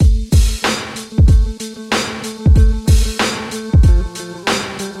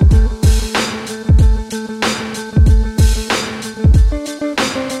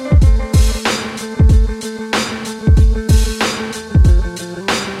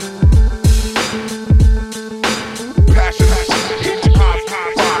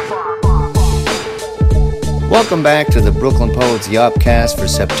Welcome back to the Brooklyn Poets Yopcast for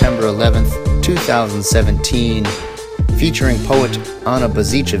September 11th, 2017, featuring poet Ana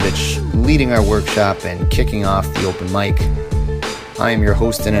Bazicevic leading our workshop and kicking off the open mic. I am your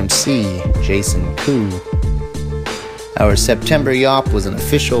host and MC, Jason Koo. Our September Yop was an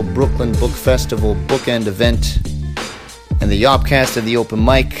official Brooklyn Book Festival bookend event, and the Yopcast of the open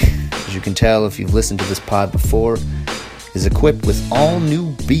mic, as you can tell if you've listened to this pod before, is equipped with all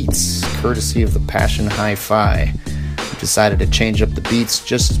new beats, courtesy of the Passion Hi-Fi. We decided to change up the beats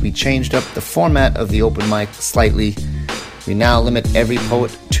just as we changed up the format of the open mic slightly. We now limit every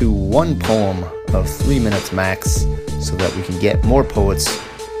poet to one poem of 3 minutes max, so that we can get more poets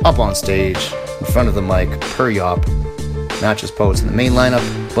up on stage in front of the mic per Yop. Not just poets in the main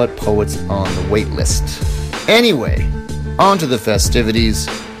lineup, but poets on the wait list. Anyway, on to the festivities.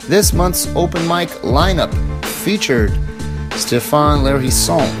 This month's open mic lineup featured Stéphane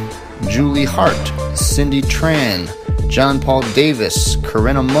L'Hérisson, Julie Hart, Cindy Tran, John Paul Davis,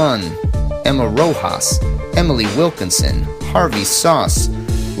 Corinna Munn, Emma Rojas, Emily Wilkinson, Harvey Sauce,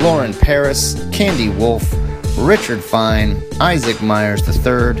 Lauren Paris, Candy Wolf, Richard Fine, Isaac Myers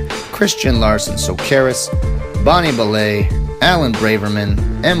III, Christian Larson Socaris, Bonnie Belay, Alan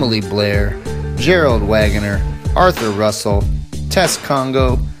Braverman, Emily Blair, Gerald Wagoner, Arthur Russell, Tess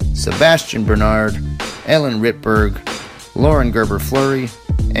Congo, Sebastian Bernard, Ellen Rittberg, Lauren Gerber-Fleury,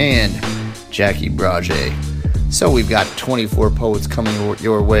 and Jackie Brage. So we've got 24 poets coming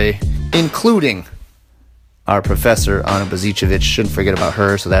your way, including our professor, Ana Bazicevic. Shouldn't forget about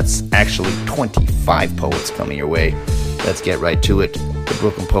her, so that's actually 25 poets coming your way. Let's get right to it. The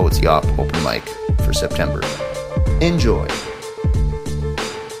Brooklyn Poets Yop open mic for September. Enjoy.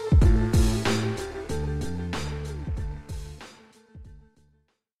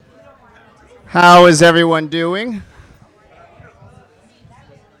 How is everyone doing?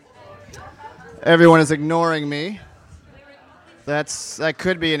 Everyone is ignoring me. That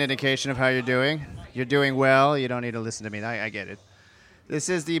could be an indication of how you're doing. You're doing well. You don't need to listen to me. I get it. This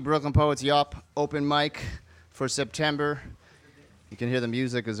is the Brooklyn Poets Yop open mic for September. You can hear the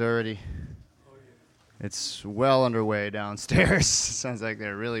music is already... It's well underway downstairs. Sounds like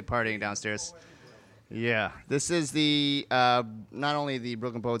they're really partying downstairs. Yeah. This is the not only the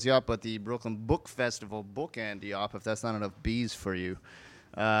Brooklyn Poets Yop, but the Brooklyn Book Festival bookend Yop, if that's not enough bees for you.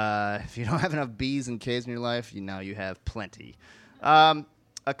 If you don't have enough B's and K's in your life, now you have plenty.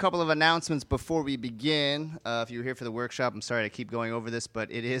 A couple of announcements before we begin. If you're here for the workshop, I'm sorry to keep going over this,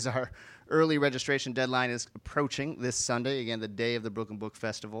 but it is our early registration deadline is approaching this Sunday, again, the day of the Brooklyn Book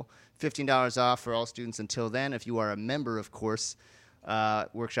Festival. $15 off for all students until then. If you are a member, of course,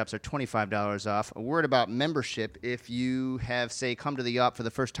 workshops are $25 off. A word about membership. If you have, say, come to the Yop for the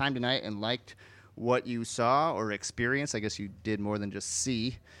first time tonight and liked what you saw or experienced, I guess you did more than just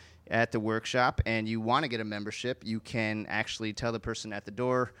see at the workshop, and you want to get a membership, you can actually tell the person at the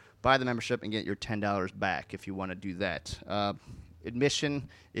door, buy the membership and get your $10 back if you want to do that. Admission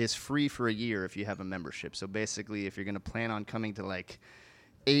is free for a year if you have a membership. So basically, if you're going to plan on coming to like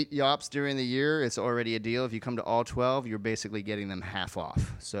 8 Yops during the year, it's already a deal. If you come to all 12, you're basically getting them half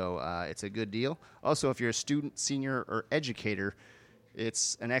off. So it's a good deal. Also, if you're a student, senior, or educator,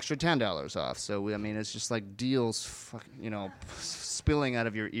 it's an extra $10 off. So, I mean, it's just like deals, spilling out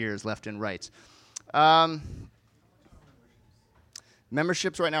of your ears left and right.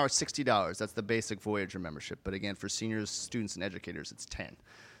 Memberships right now are $60. That's the basic Voyager membership. But again, for seniors, students, and educators, it's $10.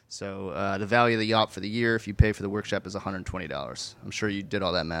 So the value of the Yop for the year, if you pay for the workshop, is $120. I'm sure you did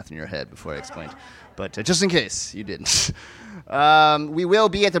all that math in your head before I explained. But just in case you didn't. We will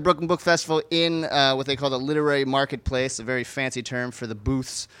be at the Brooklyn Book Festival in what they call the Literary Marketplace, a very fancy term for the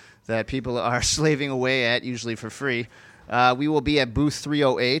booths that people are slaving away at, usually for free. We will be at booth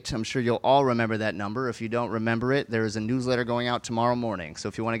 308. I'm sure you'll all remember that number. If you don't remember it, there is a newsletter going out tomorrow morning. So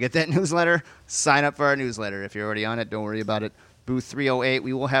if you want to get that newsletter, sign up for our newsletter. If you're already on it, don't worry about it. Booth 308.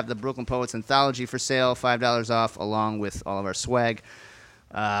 We will have the Brooklyn Poets Anthology for sale, $5 off, along with all of our swag.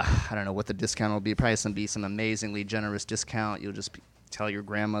 I don't know what the discount will be. Probably be some amazingly generous discount. You'll just tell your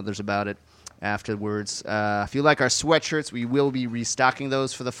grandmothers about it afterwards. If you like our sweatshirts, we will be restocking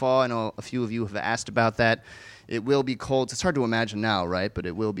those for the fall. I know a few of you have asked about that. It will be cold. It's hard to imagine now, right? But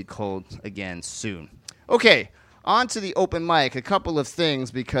it will be cold again soon. Okay. On to the open mic, a couple of things,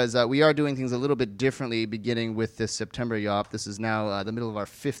 because we are doing things a little bit differently beginning with this September Yop. This is now the middle of our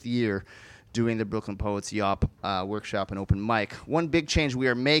 5th year doing the Brooklyn Poets Yop workshop and open mic. One big change we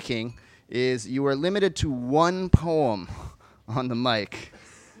are making is you are limited to one poem on the mic.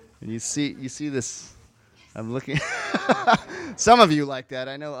 And you see this. I'm looking. Some of you like that.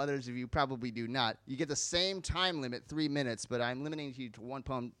 I know others of you probably do not. You get the same time limit, 3 minutes, but I'm limiting you to one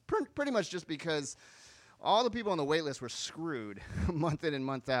poem pretty much just because all the people on the wait list were screwed month in and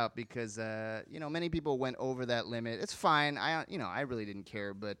month out because, many people went over that limit. It's fine. I really didn't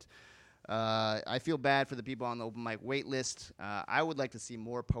care, but I feel bad for the people on the open mic wait list. I would like to see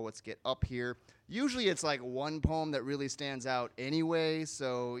more poets get up here. Usually it's like one poem that really stands out anyway,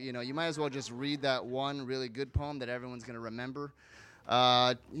 so, you might as well just read that one really good poem that everyone's going to remember.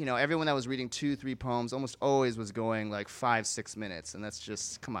 Everyone that was reading 2-3 poems almost always was going like 5-6 minutes, and that's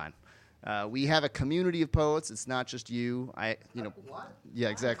just, come on. We have a community of poets. It's not just you. What? Yeah,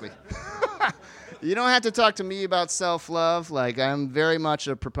 exactly. You don't have to talk to me about self-love. Like, I'm very much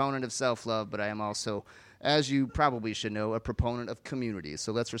a proponent of self-love, but I am also, as you probably should know, a proponent of community.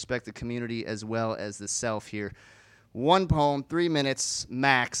 So let's respect the community as well as the self here. One poem, 3 minutes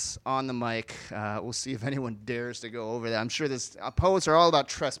max on the mic. We'll see if anyone dares to go over that. I'm sure poets are all about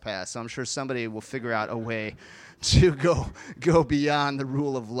trespass, so I'm sure somebody will figure out a way to go beyond the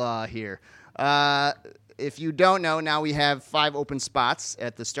rule of law here. If you don't know, now we have 5 open spots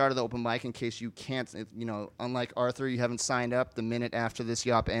at the start of the open mic in case you can't, unlike Arthur, you haven't signed up the minute after this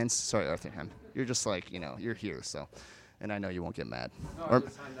yop ends. Sorry, Arthur, you're just like, you're here, so. And I know you won't get mad. No, I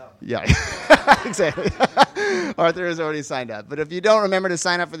just signed up. Yeah, exactly. Arthur has already signed up. But if you don't remember to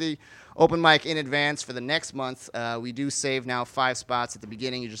sign up for the open mic in advance for the next month, we do save now 5 spots at the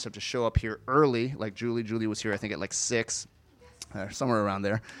beginning. You just have to show up here early, like Julie. Julie was here, I think, at like 6, somewhere around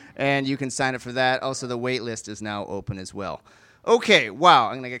there. And you can sign up for that. Also, the wait list is now open as well. Okay, wow.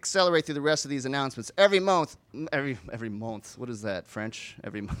 I'm going to accelerate through the rest of these announcements. Every month. What is that, French?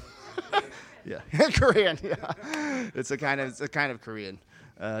 Every month. Yeah, Korean. Yeah, it's a kind of Korean.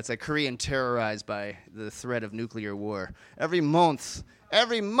 It's like Korean terrorized by the threat of nuclear war. Every month,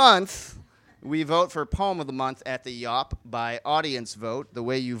 we vote for Poem of the Month at the Yop by audience vote. The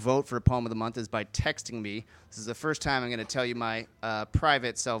way you vote for Poem of the Month is by texting me. This is the first time I'm going to tell you my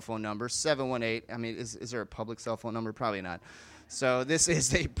private cell phone number, 718. I mean, is there a public cell phone number? Probably not. So this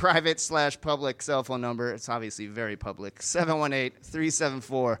is a private/public cell phone number. It's obviously very public.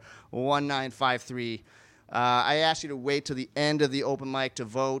 718-374-1953. I asked you to wait till the end of the open mic to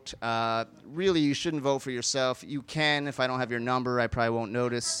vote. Really, you shouldn't vote for yourself. You can. If I don't have your number, I probably won't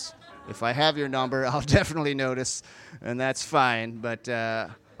notice. If I have your number, I'll definitely notice, and that's fine. But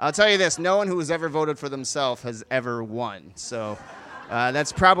I'll tell you this. No one who has ever voted for themselves has ever won. So...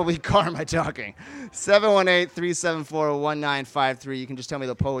 that's probably karma talking. 718-374-1953. You can just tell me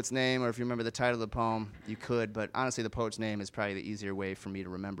the poet's name, or if you remember the title of the poem, you could. But honestly, the poet's name is probably the easier way for me to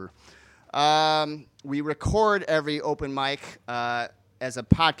remember. We record every open mic as a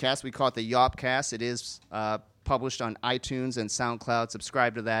podcast. We call it the Yopcast. It is published on iTunes and SoundCloud.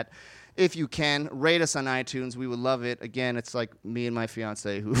 Subscribe to that. If you can, rate us on iTunes. We would love it. Again, it's like me and my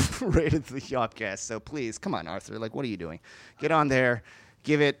fiance who rated the Yopcast. So please, come on, Arthur. Like, what are you doing? Get on there.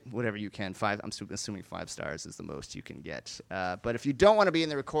 Give it whatever you can. 5. I'm assuming 5 stars is the most you can get. But if you don't want to be in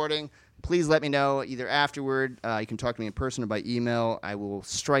the recording, please let me know either afterward. You can talk to me in person or by email. I will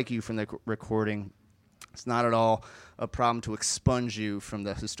strike you from the recording. It's not at all a problem to expunge you from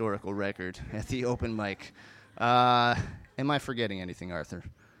the historical record at the open mic. Am I forgetting anything, Arthur?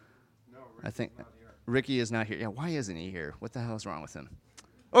 I think Ricky is not here. Yeah, why isn't he here? What the hell is wrong with him?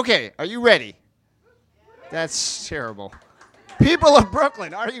 Okay, are you ready? That's terrible. People of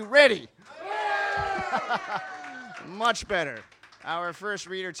Brooklyn, are you ready? Much better. Our first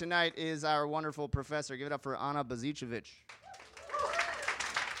reader tonight is our wonderful professor. Give it up for Ana Bazicevic.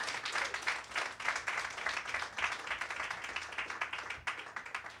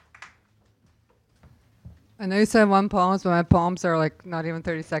 I know you said 1 poem, but my poems are like not even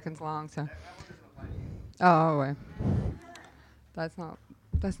 30 seconds long. So. Oh, wait. That's not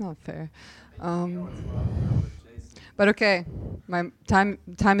fair. But okay, my time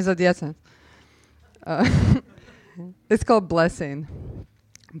is of the essence. It's called Blessing.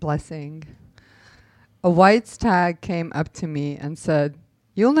 Blessing. A white stag came up to me and said,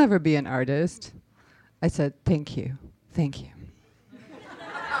 "You'll never be an artist." I said, "Thank you, thank you."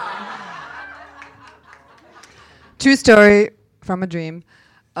 True story from a dream.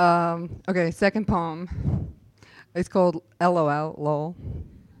 Okay, second poem. It's called LOL, lol.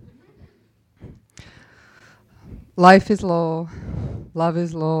 Life is low, love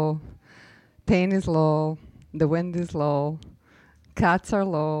is low, pain is low, the wind is low, cats are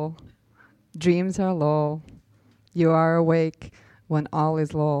low, dreams are low, you are awake when all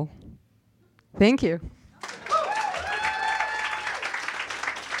is low. Thank you.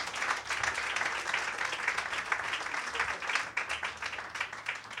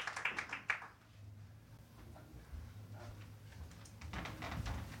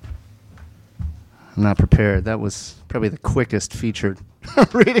 I'm not prepared. That was probably the quickest featured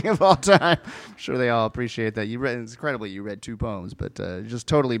reading of all time. I'm sure they all appreciate that. It's incredible you read 2 poems, but it just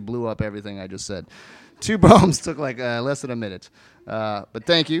totally blew up everything I just said. 2 poems took like less than a minute. But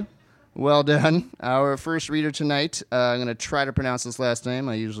thank you. Well done. Our first reader tonight, I'm going to try to pronounce this last name.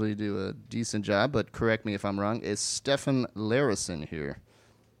 I usually do a decent job, but correct me if I'm wrong. Is Stefan Larison here?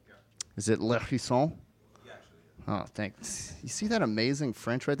 Is it Larison? Oh, thanks. You see that amazing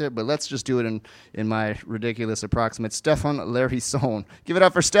French right there? But let's just do it in my ridiculous approximate. Stefan Larison. Give it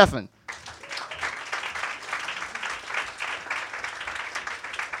up for Stefan.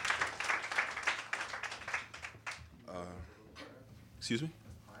 Excuse me?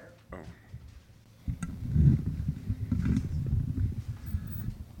 Oh.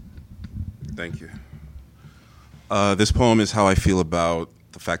 Thank you. This poem is how I feel about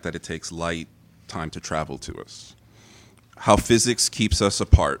the fact that it takes light time to travel to us. How physics keeps us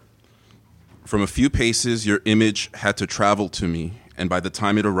apart. From a few paces, your image had to travel to me, and by the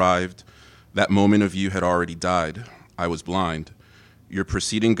time it arrived, that moment of you had already died. I was blind. Your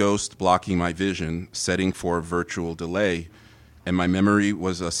preceding ghost blocking my vision, setting for a virtual delay, and my memory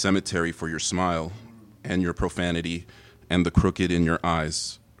was a cemetery for your smile, and your profanity, and the crooked in your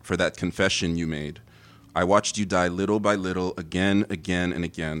eyes, for that confession you made. I watched you die little by little, again, and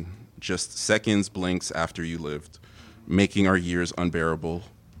again, just seconds, blinks after you lived, making our years unbearable.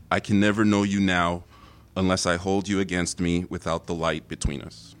 I can never know you now unless I hold you against me without the light between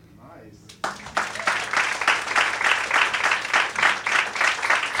us.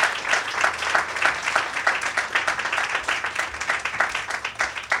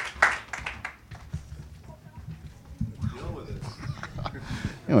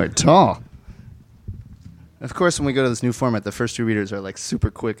 You are tall. Of course, when we go to this new format, the first 2 readers are like super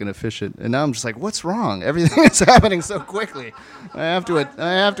quick and efficient, and now I'm just like, what's wrong? Everything is happening so quickly. I have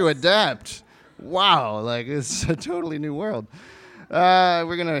to adapt. Wow, like it's a totally new world.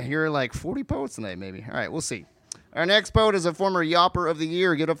 We're gonna hear like 40 poets tonight, maybe. All right, we'll see. Our next poet is a former Yopper of the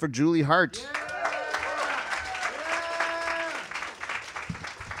Year. Give it up for Julie Hart.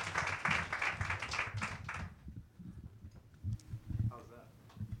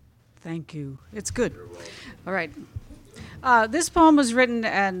 Thank you. It's good. All right. This poem was written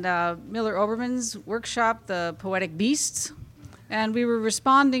at Miller Oberman's workshop, The Poetic Beasts, and we were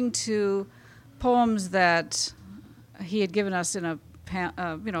responding to poems that he had given us in a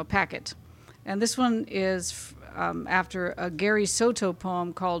packet. And this one is after a Gary Soto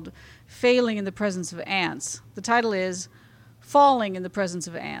poem called Failing in the Presence of Ants. The title is Falling in the Presence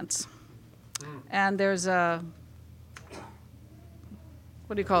of Ants. And there's a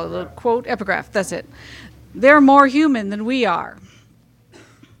what do you call it? A quote, epigraph, that's it. They're more human than we are.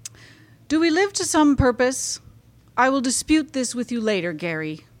 Do we live to some purpose? I will dispute this with you later,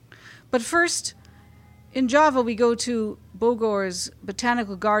 Gary. But first, in Java we go to Bogor's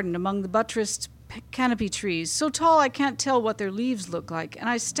botanical garden among the buttressed canopy trees, so tall I can't tell what their leaves look like, and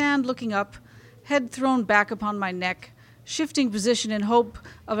I stand looking up, head thrown back upon my neck, shifting position in hope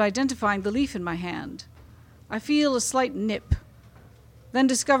of identifying the leaf in my hand. I feel a slight nip, then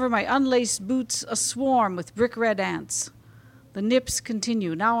discover my unlaced boots a swarm with brick-red ants. The nips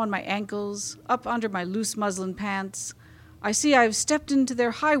continue, now on my ankles, up under my loose muslin pants. I see I've stepped into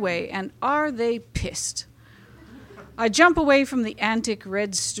their highway, and are they pissed? I jump away from the antic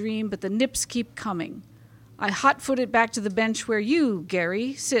red stream, but the nips keep coming. I hot-foot it back to the bench where you,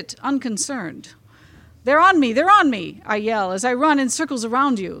 Gary, sit unconcerned. They're on me, I yell as I run in circles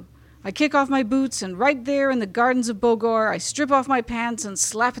around you. I kick off my boots, and right there in the gardens of Bogor, I strip off my pants and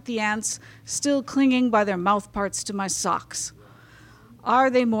slap at the ants, still clinging by their mouthparts to my socks. Are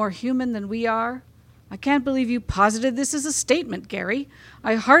they more human than we are? I can't believe you posited this as a statement, Gary.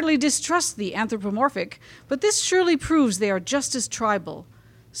 I hardly distrust the anthropomorphic, but this surely proves they are just as tribal.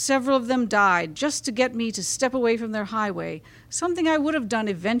 Several of them died just to get me to step away from their highway, something I would have done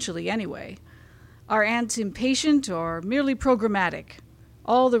eventually anyway. Are ants impatient or merely programmatic?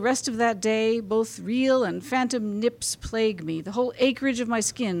 All the rest of that day, both real and phantom nips plague me. The whole acreage of my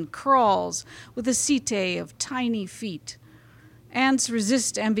skin crawls with a setae of tiny feet. Ants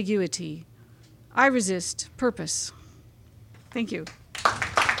resist ambiguity. I resist purpose. Thank you.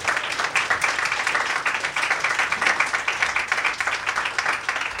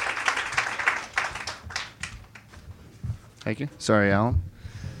 Thank you. Sorry, Alan.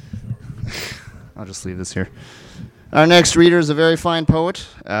 I'll just leave this here. Our next reader is a very fine poet.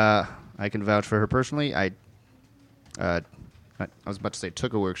 I can vouch for her personally. I was about to say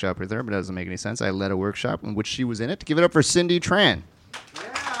took a workshop with her, but that doesn't make any sense. I led a workshop in which she was in it. Give it up for Cindy Tran.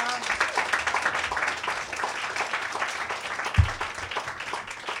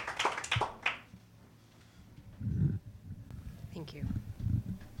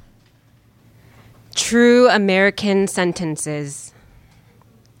 True American sentences.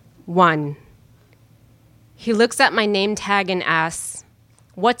 1. He looks at my name tag and asks,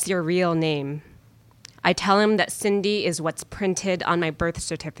 "What's your real name?" I tell him that Cindy is what's printed on my birth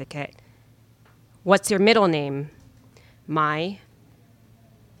certificate. "What's your middle name?" "Mai."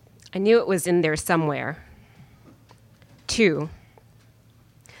 I knew it was in there somewhere. 2.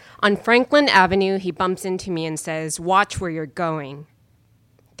 On Franklin Avenue, he bumps into me and says, "Watch where you're going."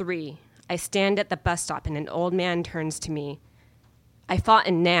 3. I stand at the bus stop and an old man turns to me. "I fought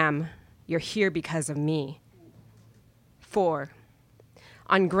in Nam. You're here because of me." 4.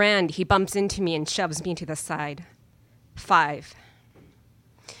 On Grand, he bumps into me and shoves me to the side. 5.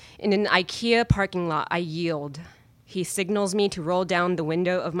 In an IKEA parking lot, I yield. He signals me to roll down the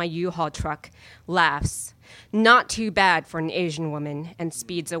window of my U-Haul truck, laughs, "Not too bad for an Asian woman," and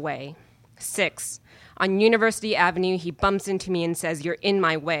speeds away. 6. On University Avenue, he bumps into me and says, "You're in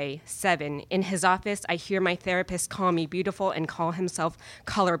my way." 7. In his office, I hear my therapist call me beautiful and call himself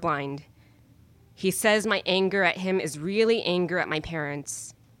colorblind. He says my anger at him is really anger at my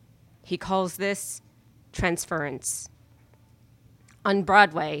parents. He calls this transference. On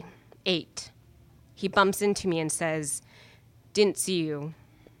Broadway, 8. He bumps into me and says, "Didn't see you."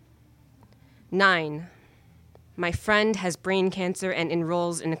 9. My friend has brain cancer and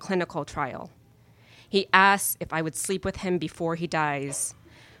enrolls in a clinical trial. He asks if I would sleep with him before he dies.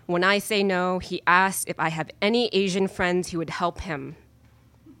 When I say no, he asks if I have any Asian friends who would help him.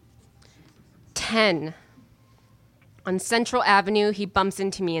 10. On Central Avenue, he bumps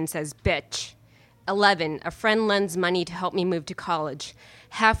into me and says, "Bitch." 11. A friend lends money to help me move to college.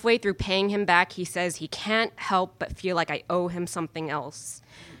 Halfway through paying him back, he says he can't help but feel like I owe him something else.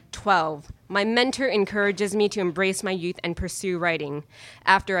 12. My mentor encourages me to embrace my youth and pursue writing.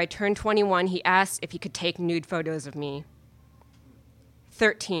 After I turn 21, he asks if he could take nude photos of me.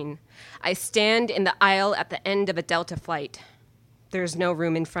 13. I stand in the aisle at the end of a Delta flight. There's no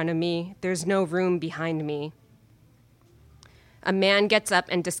room in front of me. There's no room behind me. A man gets up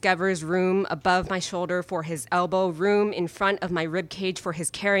and discovers room above my shoulder for his elbow, room in front of my rib cage for his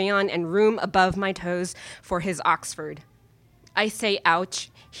carry-on, and room above my toes for his Oxford. I say, "Ouch."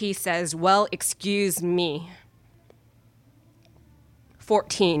 He says, "Well, excuse me."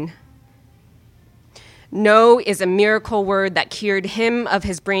 14. No is a miracle word that cured him of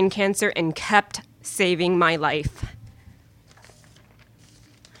his brain cancer and kept saving my life.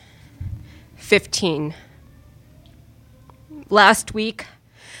 15. Last week,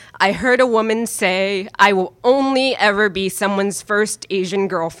 I heard a woman say, "I will only ever be someone's first Asian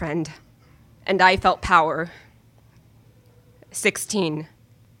girlfriend," and I felt power. 16.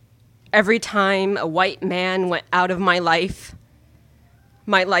 Every time a white man went out of my life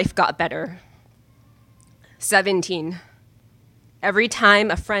got better. 17. Every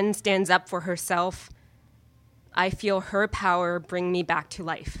time a friend stands up for herself, I feel her power bring me back to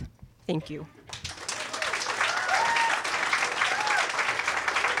life. Thank you.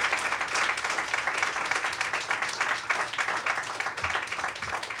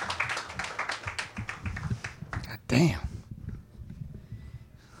 God damn.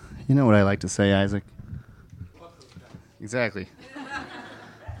 You know what I like to say, Isaac? Exactly.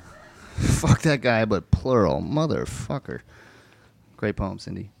 Fuck that guy, but plural. Motherfucker. Great poem,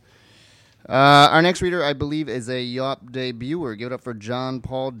 Cindy. Our next reader, I believe, is a Yawp debuter. Give it up for John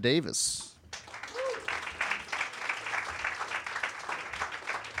Paul Davis.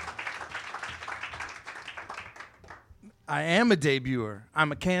 I am a debuter.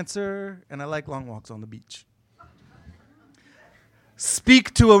 I'm a Cancer, and I like long walks on the beach.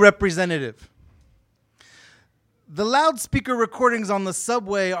 Speak to a representative. The loudspeaker recordings on the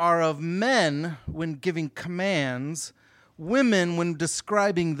subway are of men when giving commands, women when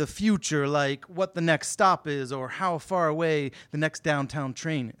describing the future, like what the next stop is or how far away the next downtown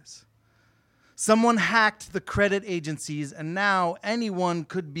train is. Someone hacked the credit agencies, and now anyone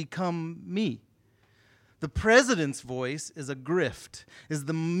could become me. The president's voice is a grift, is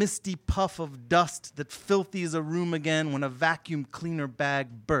the misty puff of dust that filthies a room again when a vacuum cleaner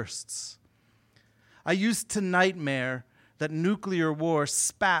bag bursts. I used to nightmare that nuclear war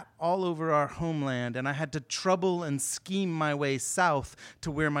spat all over our homeland, and I had to trouble and scheme my way south to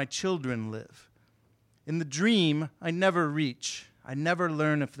where my children live. In the dream, I never reach. I never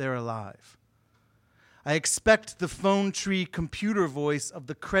learn if they're alive. I expect the phone tree computer voice of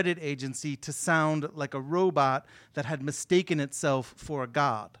the credit agency to sound like a robot that had mistaken itself for a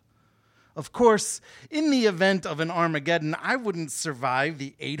god. Of course, in the event of an Armageddon, I wouldn't survive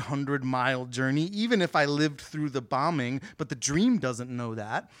the 800-mile journey, even if I lived through the bombing, but the dream doesn't know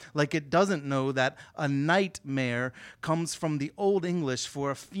that. Like it doesn't know that a nightmare comes from the Old English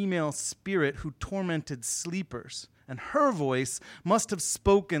for a female spirit who tormented sleepers. And her voice must have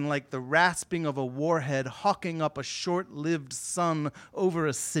spoken like the rasping of a warhead hawking up a short-lived sun over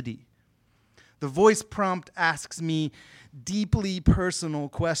a city. The voice prompt asks me deeply personal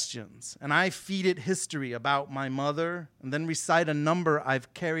questions, and I feed it history about my mother, and then recite a number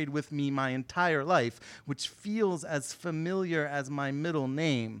I've carried with me my entire life, which feels as familiar as my middle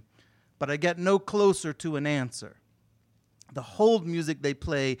name, but I get no closer to an answer. The hold music they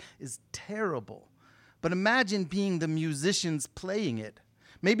play is terrible, but imagine being the musicians playing it.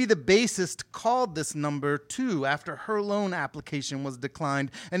 Maybe the bassist called this number too after her loan application was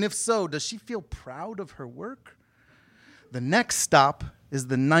declined, and if so, does she feel proud of her work? The next stop is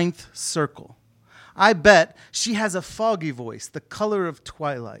the 9th circle. I bet she has a foggy voice, the color of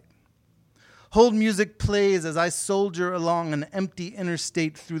twilight. Hold music plays as I soldier along an empty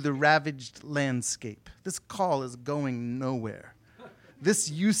interstate through the ravaged landscape. This call is going nowhere.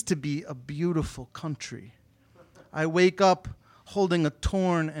 This used to be a beautiful country. I wake up holding a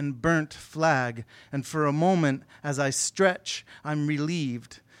torn and burnt flag, and for a moment, as I stretch, I'm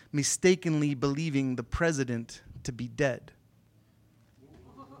relieved, mistakenly believing the president to be dead.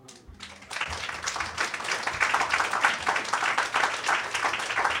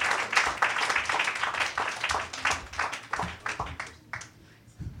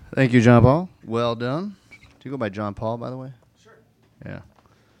 Thank you, John Paul. Well done. Do you go by John Paul, by the way? Sure. Yeah.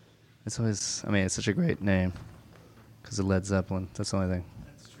 It's always, it's such a great name because of Led Zeppelin. That's the only thing.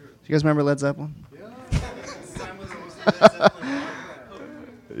 That's true. Do you guys remember Led Zeppelin? Yeah. Sam was Led Zeppelin.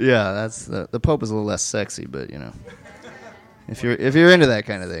 Yeah, that's the Pope is a little less sexy, but if you're into that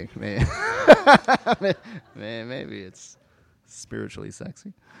kind of thing, maybe it's spiritually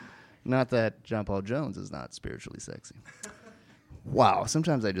sexy. Not that John Paul Jones is not spiritually sexy. Wow,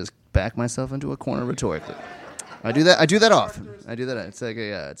 sometimes I just back myself into a corner rhetorically. I do that often.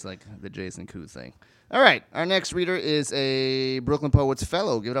 It's like the Jason Koo thing. All right, our next reader is a Brooklyn Poets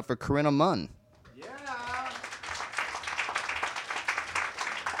Fellow. Give it up for Corinna Munn. Yeah.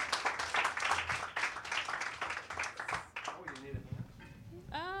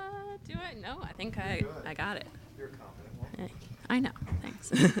 Do I? No, I think I got it. You're a confident one. I know.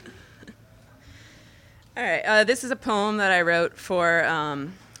 Thanks. All right. This is a poem that I wrote for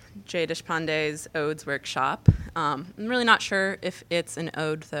Jay Deshpande's Odes Workshop. I'm really not sure if it's an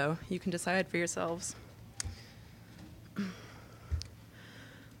ode, though. You can decide for yourselves.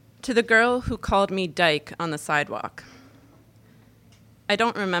 To the girl who called me dyke on the sidewalk. I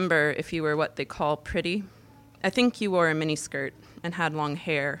don't remember if you were what they call pretty. I think you wore a miniskirt and had long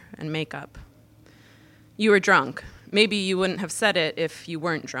hair and makeup. You were drunk. Maybe you wouldn't have said it if you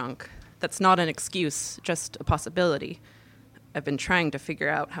weren't drunk. That's not an excuse, just a possibility. I've been trying to figure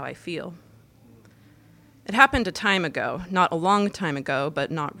out how I feel. It happened a time ago, not a long time ago, but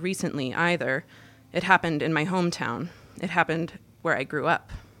not recently either. It happened in my hometown. It happened where I grew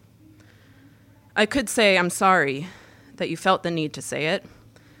up. I could say I'm sorry that you felt the need to say it,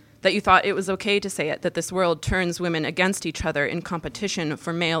 that you thought it was okay to say it, that this world turns women against each other in competition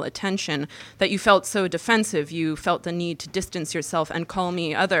for male attention, that you felt so defensive, you felt the need to distance yourself and call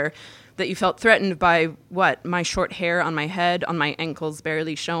me other, that you felt threatened by what? My short hair on my head, on my ankles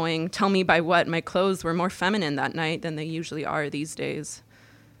barely showing. Tell me by what? My clothes were more feminine that night than they usually are these days.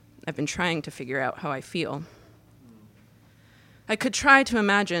 I've been trying to figure out how I feel. I could try to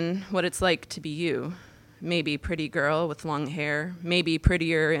imagine what it's like to be you. Maybe pretty girl with long hair, maybe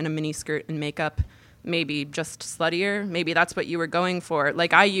prettier in a miniskirt and makeup, maybe just sluttier. Maybe that's what you were going for,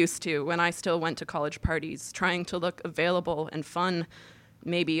 like I used to when I still went to college parties, trying to look available and fun.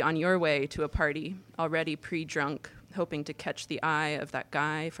 Maybe on your way to a party, already pre-drunk, hoping to catch the eye of that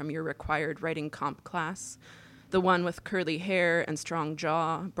guy from your required writing comp class. The one with curly hair and strong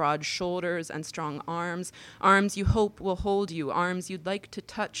jaw, broad shoulders and strong arms. Arms you hope will hold you, arms you'd like to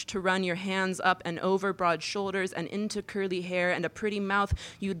touch, to run your hands up and over broad shoulders and into curly hair and a pretty mouth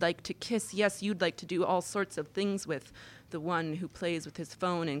you'd like to kiss. Yes, you'd like to do all sorts of things with. The one who plays with his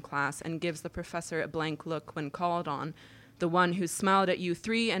phone in class and gives the professor a blank look when called on. The one who smiled at you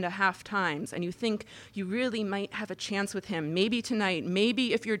 3.5 times, and you think you really might have a chance with him. Maybe tonight,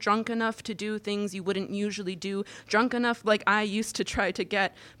 maybe if you're drunk enough to do things you wouldn't usually do, drunk enough like I used to try to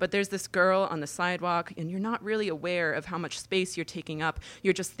get, but there's this girl on the sidewalk, and you're not really aware of how much space you're taking up.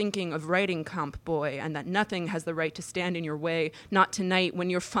 You're just thinking of writing comp boy, and that nothing has the right to stand in your way, not tonight when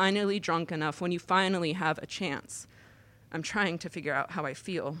you're finally drunk enough, when you finally have a chance. I'm trying to figure out how I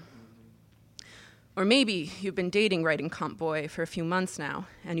feel. Or maybe you've been dating Writing Comp Boy for a few months now,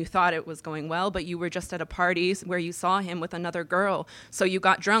 and you thought it was going well, but you were just at a party where you saw him with another girl. So you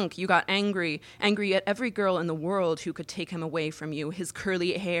got drunk, you got angry at every girl in the world who could take him away from you. His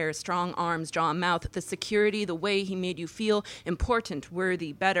curly hair, strong arms, jaw, mouth, the security, the way he made you feel important,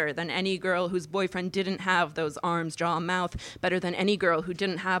 worthy, better than any girl whose boyfriend didn't have those arms, jaw, mouth, better than any girl who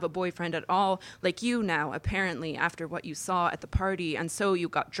didn't have a boyfriend at all, like you now, apparently, after what you saw at the party. And so you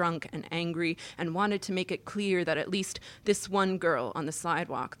got drunk and angry and wanted to make it clear that at least this one girl on the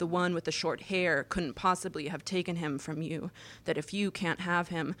sidewalk, the one with the short hair, couldn't possibly have taken him from you, that if you can't have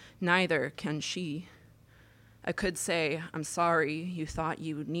him, neither can she. I could say, I'm sorry you thought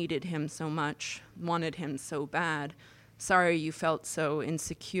you needed him so much, wanted him so bad. Sorry you felt so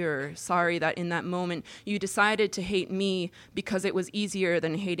insecure. Sorry that in that moment you decided to hate me because it was easier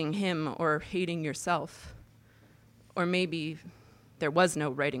than hating him or hating yourself. Or maybe there was no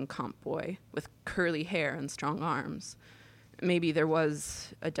Writing Comp Boy with curly hair and strong arms. Maybe there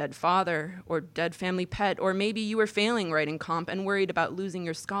was a dead father or dead family pet, or maybe you were failing writing comp and worried about losing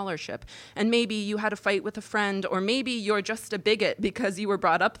your scholarship. And maybe you had a fight with a friend, or maybe you're just a bigot because you were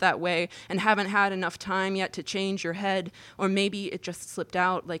brought up that way and haven't had enough time yet to change your head. Or maybe it just slipped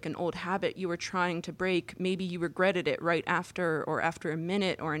out like an old habit you were trying to break. Maybe you regretted it right after, or after a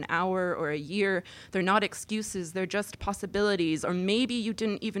minute, or an hour, or a year. They're not excuses, they're just possibilities. Or maybe you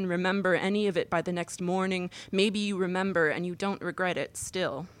didn't even remember any of it by the next morning. Maybe you remember and you don't regret it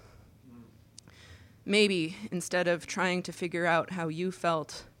still. Maybe instead of trying to figure out how you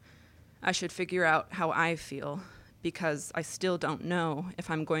felt, I should figure out how I feel, because I still don't know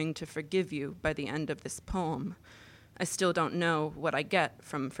if I'm going to forgive you by the end of this poem. I still don't know what I get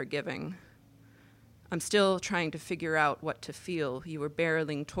from forgiving. I'm still trying to figure out what to feel. You were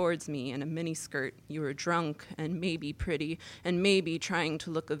barreling towards me in a miniskirt. You were drunk and maybe pretty and maybe trying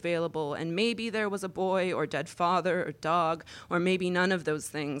to look available, and maybe there was a boy or dead father or dog, or maybe none of those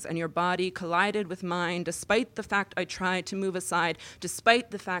things, and your body collided with mine despite the fact I tried to move aside,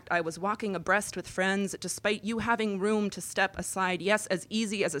 despite the fact I was walking abreast with friends, despite you having room to step aside, yes, as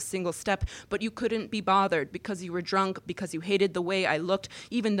easy as a single step, but you couldn't be bothered because you were drunk, because you hated the way I looked,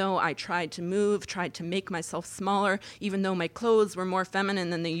 even though I tried to move, tried to make myself smaller, even though my clothes were more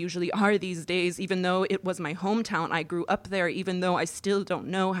feminine than they usually are these days, even though it was my hometown, I grew up there, even though I still don't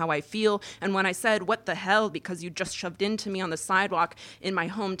know how I feel. And when I said, what the hell, because you just shoved into me on the sidewalk in my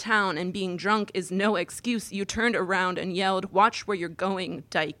hometown and being drunk is no excuse, you turned around and yelled, watch where you're going,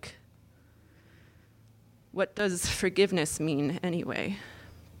 dyke. What does forgiveness mean anyway?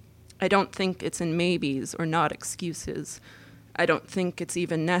 I don't think it's in maybes or not excuses. I don't think it's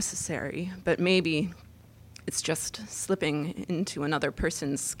even necessary, but maybe it's just slipping into another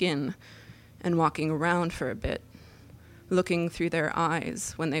person's skin and walking around for a bit, looking through their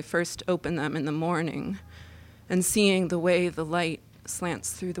eyes when they first open them in the morning, and seeing the way the light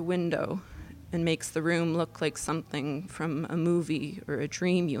slants through the window and makes the room look like something from a movie or a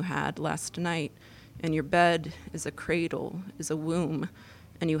dream you had last night, and your bed is a cradle, is a womb,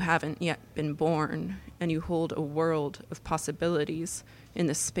 and you haven't yet been born, and you hold a world of possibilities in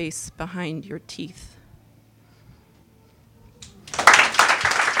the space behind your teeth.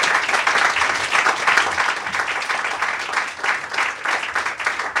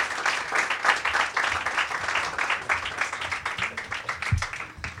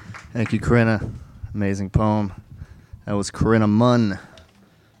 Thank you, Corinna. Amazing poem. That was Corinna Munn.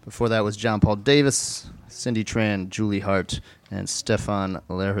 Before that was John Paul Davis, Cindy Tran, Julie Hart, and Stefan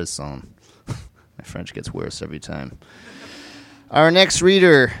Lerhison. My French gets worse every time. Our next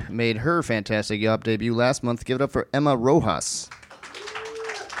reader made her fantastic Yawp debut last month. Give it up for Emma Rojas.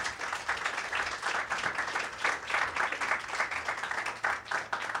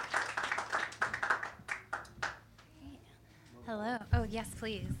 Hello. Oh, yes,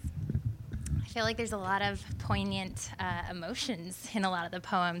 please. I feel like there's a lot of poignant emotions in a lot of the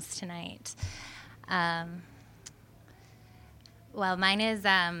poems tonight. Well, mine is,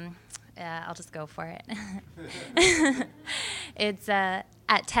 I'll just go for it. It's at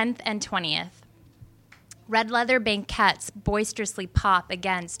 10th and 20th. Red leather banquettes boisterously pop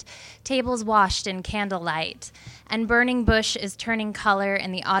against tables washed in candlelight, and burning bush is turning color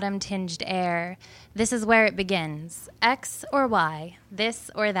in the autumn-tinged air. This is where it begins. X or Y, this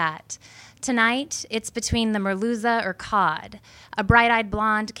or that. Tonight, it's between the merluza or cod. A bright-eyed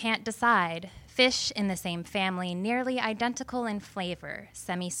blonde can't decide. Fish in the same family, nearly identical in flavor,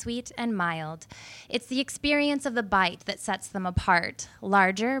 semi-sweet and mild. It's the experience of the bite that sets them apart.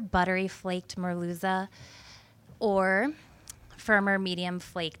 Larger, buttery flaked merluza, or firmer medium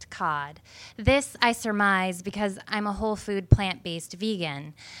flaked cod. This I surmise because I'm a whole food plant-based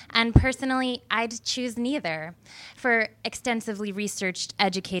vegan. And personally, I'd choose neither for extensively researched,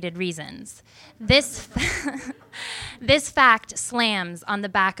 educated reasons. This fact slams on the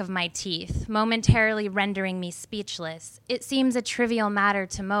back of my teeth, momentarily rendering me speechless. It seems a trivial matter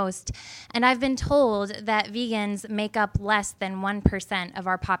to most, and I've been told that vegans make up less than 1% of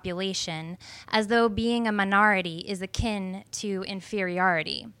our population, as though being a minority is akin to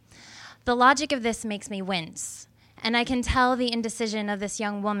inferiority. The logic of this makes me wince, and I can tell the indecision of this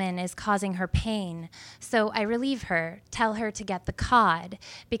young woman is causing her pain, so I relieve her, tell her to get the cod,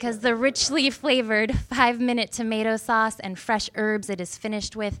 because the richly flavored 5-minute tomato sauce and fresh herbs it is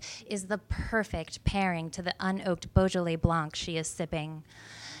finished with is the perfect pairing to the unoaked Beaujolais Blanc she is sipping.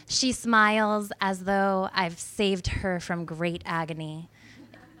 She smiles as though I've saved her from great agony.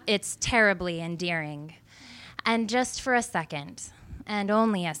 It's terribly endearing. And just for a second, and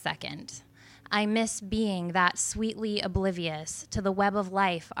only a second, I miss being that sweetly oblivious to the web of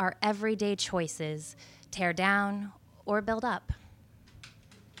life our everyday choices tear down or build up.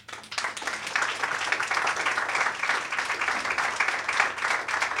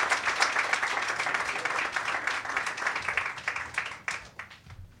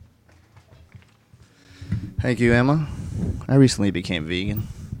 Thank you, Emma. I recently became vegan.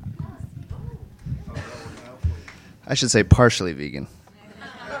 I should say partially vegan.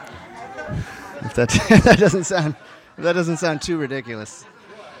 If that doesn't sound too ridiculous.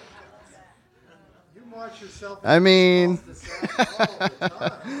 You march yourself. I mean,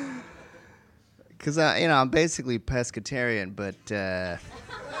 because I'm basically pescatarian, but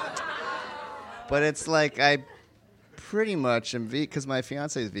it's like I pretty much am vegan because my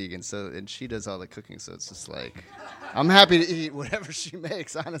fiance is vegan, and she does all the cooking, so it's just like I'm happy to eat whatever she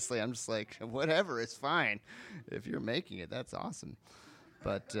makes. Honestly, I'm just like whatever, it's fine. If you're making it, that's awesome.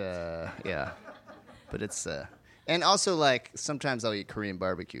 But yeah, but it's and also like sometimes I'll eat Korean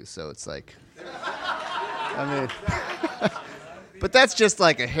barbecue, so it's like I mean, but that's just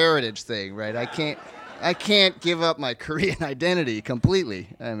like a heritage thing, right? I can't give up my Korean identity completely.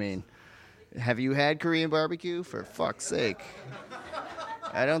 I mean, have you had Korean barbecue? For fuck's sake.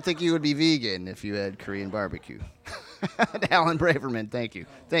 I don't think you would be vegan if you had Korean barbecue. Alan Braverman, thank you.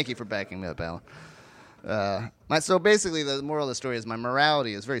 Thank you for backing me up, Alan. So basically, the moral of the story is my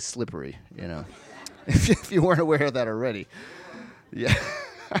morality is very slippery, if you weren't aware of that already. Yeah.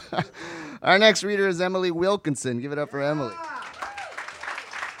 Our next reader is Emily Wilkinson. Give it up for Emily.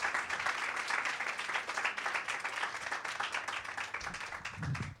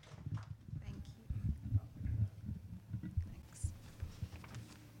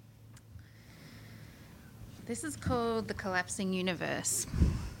 This is called The Collapsing Universe.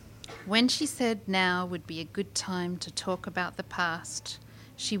 When she said now would be a good time to talk about the past,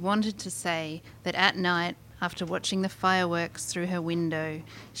 she wanted to say that at night, after watching the fireworks through her window,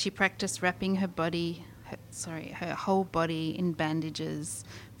 she practiced wrapping her whole body in bandages,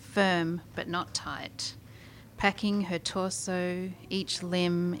 firm but not tight, packing her torso, each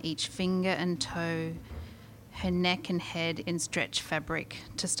limb, each finger and toe, her neck and head in stretch fabric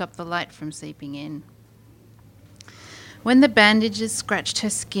to stop the light from seeping in. When the bandages scratched her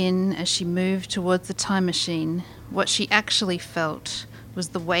skin as she moved towards the time machine, what she actually felt was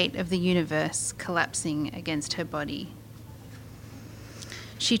the weight of the universe collapsing against her body.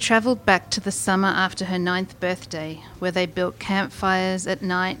 She travelled back to the summer after her 9th birthday, where they built campfires at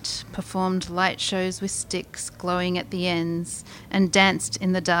night, performed light shows with sticks glowing at the ends, and danced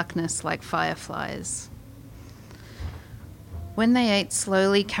in the darkness like fireflies. When they ate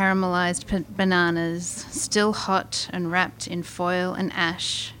slowly caramelized bananas, still hot and wrapped in foil and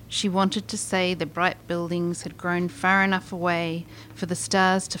ash, she wanted to say the bright buildings had grown far enough away for the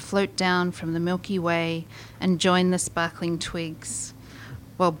stars to float down from the Milky Way and join the sparkling twigs,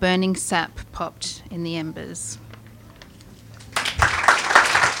 while burning sap popped in the embers.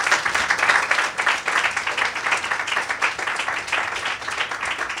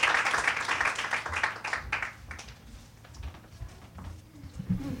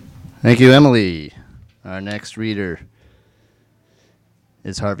 Thank you, Emily. Our next reader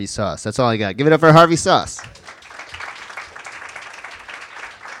is Harvey Sauce. That's all I got. Give it up for Harvey Sauce.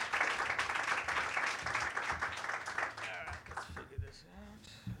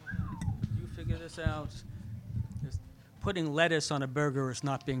 You figure this out. Just putting lettuce on a burger is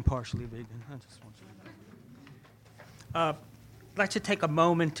not being partially vegan. I just want you to know. I'd like to take a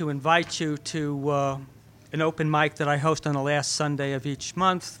moment to invite you to an open mic that I host on the last Sunday of each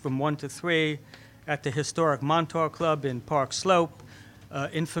month from 1 to 3 at the historic Montauk Club in Park Slope.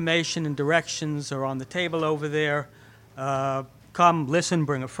 Information and directions are on the table over there. Come, listen,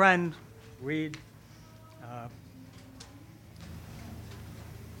 bring a friend, read.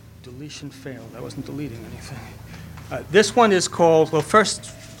 Deletion failed. I wasn't deleting anything. This one is called, well,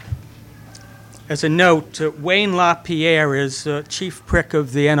 first, as a note, Wayne LaPierre is chief prick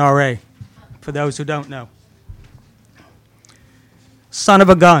of the NRA, for those who don't know. Son of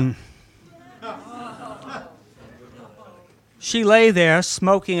a gun. She lay there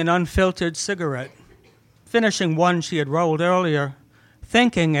smoking an unfiltered cigarette, finishing one she had rolled earlier,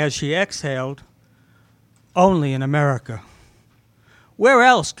 thinking as she exhaled, only in America. Where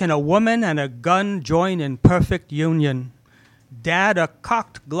else can a woman and a gun join in perfect union? Dad, a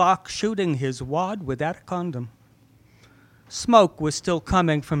cocked Glock shooting his wad without a condom. Smoke was still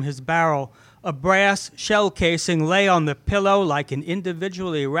coming from his barrel. A brass shell casing lay on the pillow like an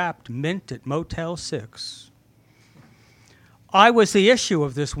individually wrapped mint at Motel 6. I was the issue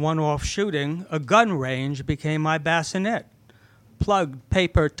of this one-off shooting. A gun range became my bassinet. Plugged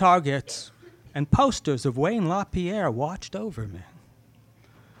paper targets and posters of Wayne LaPierre watched over me.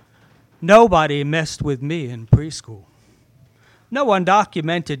 Nobody messed with me in preschool. No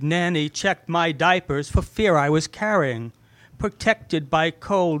undocumented nanny checked my diapers for fear I was carrying, protected by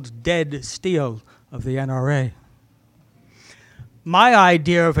cold, dead steel of the NRA. My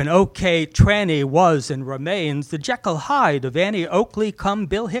idea of an okay tranny was and remains the Jekyll Hyde of Annie Oakley cum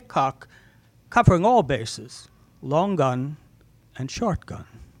Bill Hickok, covering all bases, long gun and short gun.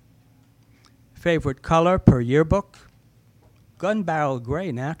 Favorite color per yearbook? Gun barrel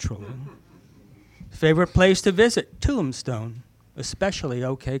gray, naturally. Favorite place to visit? Tombstone, especially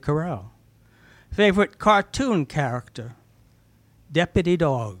OK Corral. Favorite cartoon character? Deputy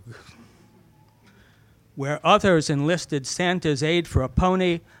Dog. Where others enlisted Santa's aid for a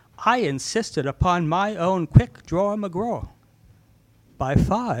pony, I insisted upon my own quick draw McGraw. By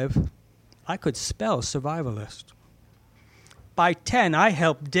 5, I could spell survivalist. By 10, I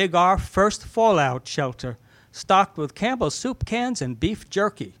helped dig our first fallout shelter, stocked with Campbell's soup cans and beef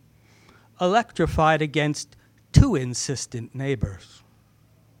jerky, electrified against 2 insistent neighbors.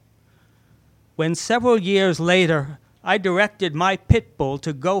 When several years later, I directed my pit bull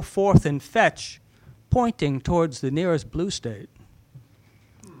to go forth and fetch, pointing towards the nearest blue state.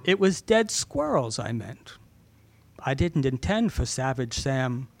 It was dead squirrels I meant. I didn't intend for Savage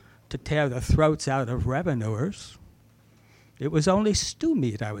Sam to tear the throats out of revenuers. It was only stew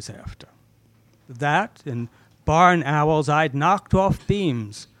meat I was after. That and barn owls I'd knocked off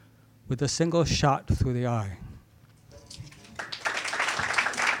beams with a single shot through the eye.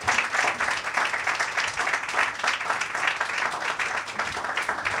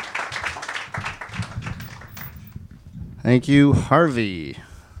 Thank you, Harvey.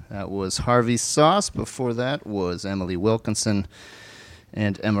 That was Harvey Sauce. Before that was Emily Wilkinson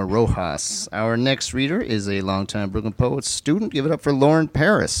and Emma Rojas. Our next reader is a longtime Brooklyn Poets student. Give it up for Lauren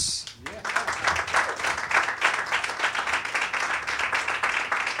Paris.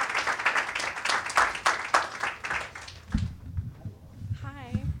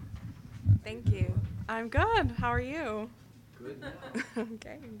 Hi. Thank you. I'm good. How are you? Good.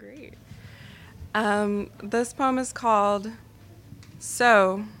 Okay, great. This poem is called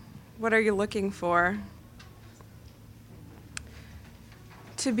So, What Are You Looking For?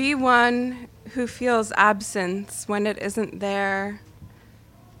 To be one who feels absence when it isn't there,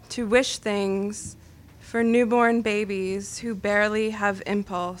 to wish things for newborn babies who barely have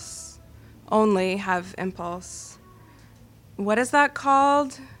impulse, only have impulse. What is that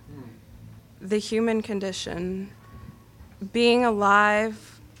called? The human condition. Being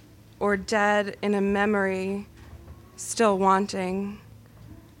alive or dead in a memory, still wanting,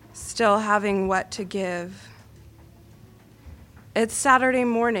 still having what to give. It's Saturday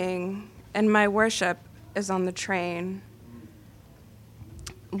morning, and my worship is on the train.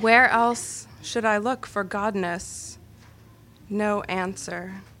 Where else should I look for godness? No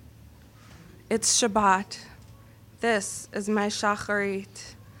answer. It's Shabbat. This is my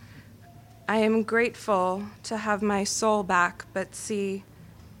shacharit. I am grateful to have my soul back, but see,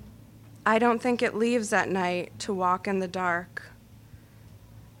 I don't think it leaves at night to walk in the dark.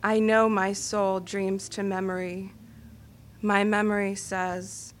 I know my soul dreams to memory. My memory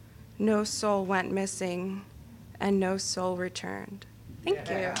says, no soul went missing and no soul returned. Thank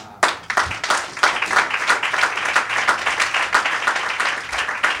you.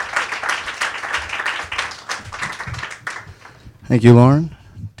 Thank you, Lauren.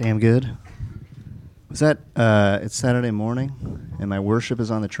 Damn good. Was that, it's Saturday morning and my worship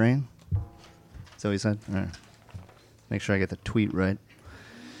is on the train? Is that what you said? All right. Make sure I get the tweet right.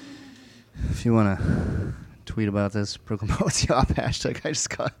 If you want to tweet about this? Brooklyn Poets Yop hashtag. I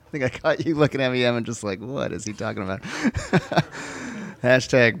think I caught you looking at me, Evan, just like, what is he talking about?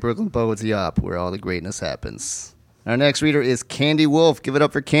 Hashtag Brooklyn Poets Yop, where all the greatness happens. Our next reader is Candy Wolf. Give it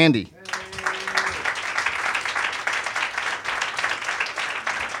up for Candy.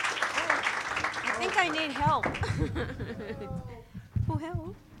 I think I need help. Oh,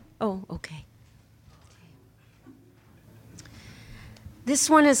 help. Oh, okay. This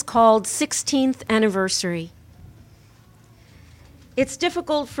one is called 16th Anniversary. It's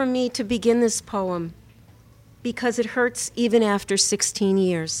difficult for me to begin this poem because it hurts even after 16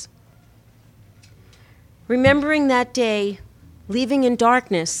 years. Remembering that day, leaving in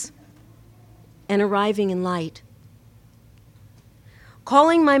darkness and arriving in light.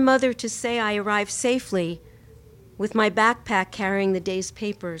 Calling my mother to say I arrived safely with my backpack carrying the day's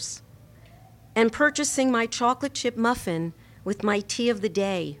papers, and purchasing my chocolate chip muffin with my tea of the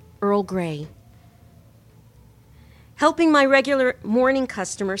day, Earl Grey. Helping my regular morning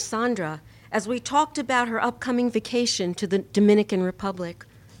customer, Sandra, as we talked about her upcoming vacation to the Dominican Republic.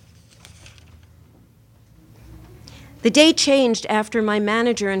 The day changed after my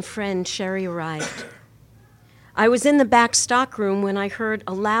manager and friend, Sherry, arrived. I was in the back stockroom when I heard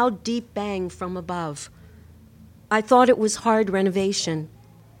a loud, deep bang from above. I thought it was hard renovation.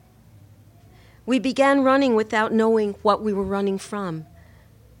 We began running without knowing what we were running from.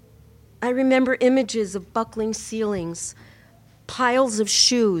 I remember images of buckling ceilings, piles of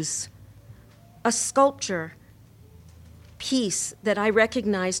shoes, a sculpture piece that I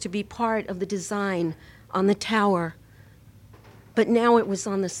recognized to be part of the design on the tower, but now it was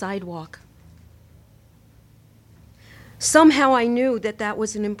on the sidewalk. Somehow I knew that that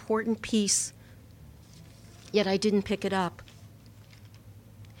was an important piece, yet I didn't pick it up.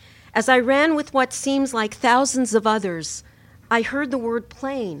 As I ran with what seems like thousands of others, I heard the word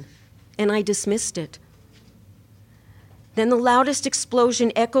plane, and I dismissed it. Then the loudest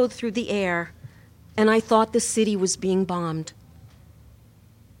explosion echoed through the air, and I thought the city was being bombed.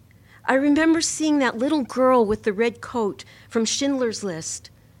 I remember seeing that little girl with the red coat from Schindler's List,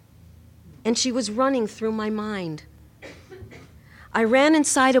 and she was running through my mind. I ran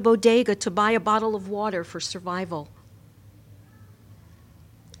inside a bodega to buy a bottle of water for survival.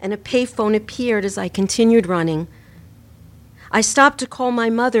 And a payphone appeared as I continued running. I stopped to call my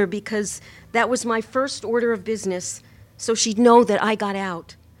mother because that was my first order of business, so she'd know that I got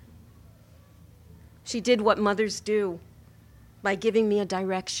out. She did what mothers do by giving me a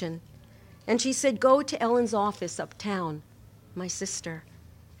direction. And she said, go to Ellen's office uptown, my sister.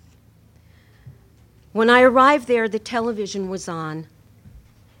 When I arrived there, the television was on,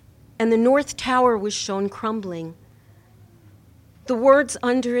 and the North Tower was shown crumbling. The words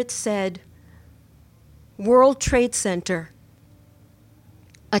under it said, World Trade Center,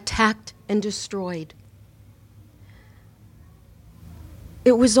 attacked and destroyed.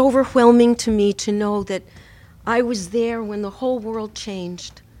 It was overwhelming to me to know that I was there when the whole world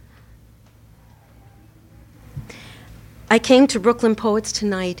changed. I came to Brooklyn Poets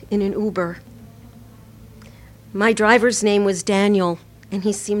tonight in an Uber. My driver's name was Daniel, and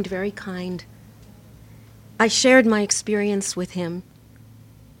he seemed very kind. I shared my experience with him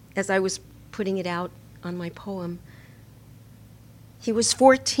as I was putting it out on my poem. He was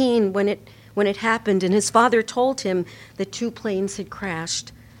 14 when it happened, and his father told him that 2 planes had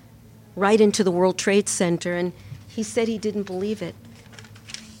crashed right into the World Trade Center, and he said he didn't believe it.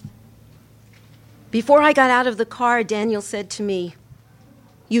 Before I got out of the car, Daniel said to me,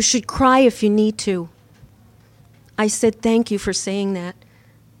 "You should cry if you need to." I said, "Thank you for saying that."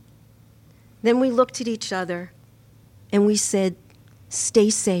 Then we looked at each other and we said, "Stay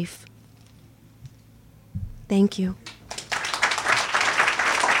safe." Thank you.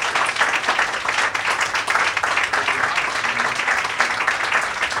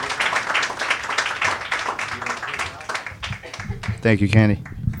 Thank you, Candy.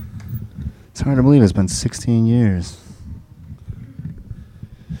 It's hard to believe it's been 16 years.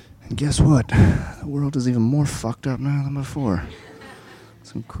 And guess what? The world is even more fucked up now than before.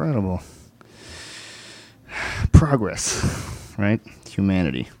 It's incredible. Progress, right?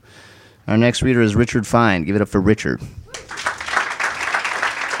 Humanity. Our next reader is Richard Fine. Give it up for Richard.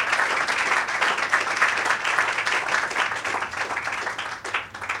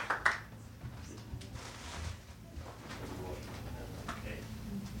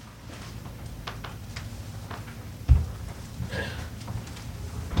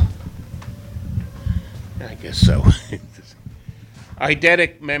 I guess so.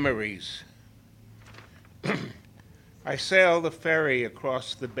 Eidetic memories. I sailed the ferry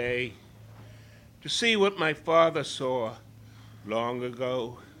across the bay to see what my father saw long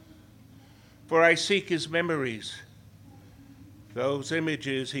ago. for I seek his memories. Those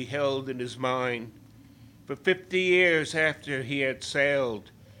images he held in his mind for 50 years after he had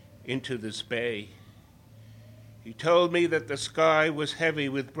sailed into this bay. He told me that the sky was heavy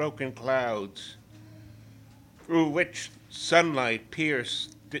with broken clouds, through which sunlight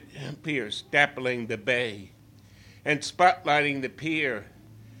pierced, dappling the bay, and spotlighting the pier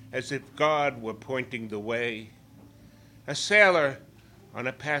as if God were pointing the way. A sailor on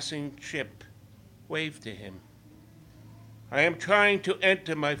a passing ship waved to him. I am trying to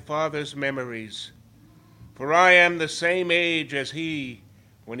enter my father's memories, for I am the same age as he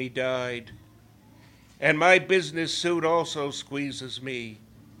when he died, and my business suit also squeezes me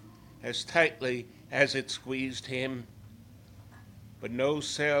as tightly as it squeezed him. But no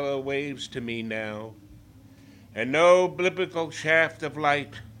sailor waves to me now, and no biblical shaft of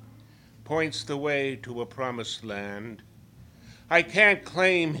light points the way to a promised land. I can't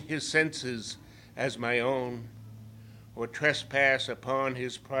claim his senses as my own, or trespass upon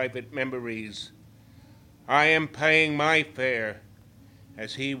his private memories. I am paying my fare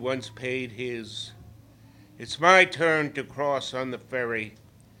as he once paid his. It's my turn to cross on the ferry,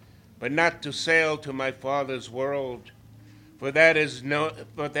 but not to sail to my father's world, for that is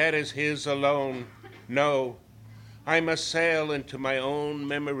his alone. No, I must sail into my own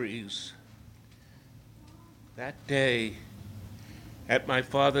memories. That day, at my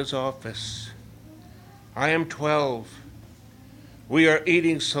father's office, I am 12. We are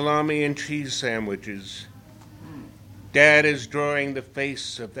eating salami and cheese sandwiches. Dad is drawing the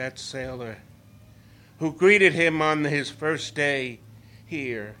face of that sailor who greeted him on his first day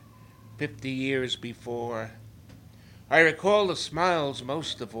here 50 years before. I recall the smiles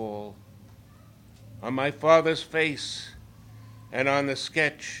most of all on my father's face and on the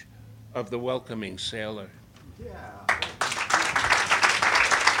sketch of the welcoming sailor.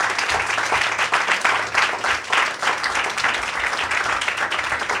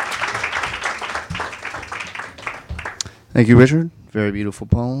 Thank you, Richard. Very beautiful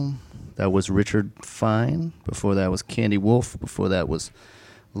poem. That was Richard Fine. Before that was Candy Wolf. Before that was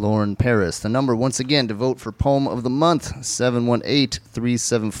Lauren Paris. The number, once again, to vote for Poem of the Month,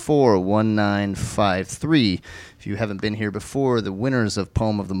 718-374-1953. If you haven't been here before, the winners of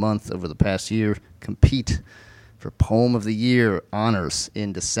Poem of the Month over the past year compete for Poem of the Year honors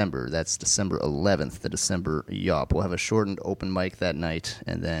in December. That's December 11th, the December Yawp. We'll have a shortened open mic that night,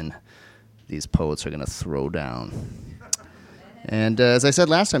 and then these poets are going to throw down. And as I said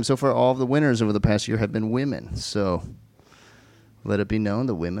last time, so far all of the winners over the past year have been women. So let it be known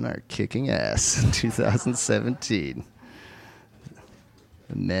the women are kicking ass in 2017.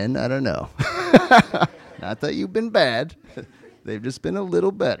 The men, I don't know. Not that you've been bad. They've just been a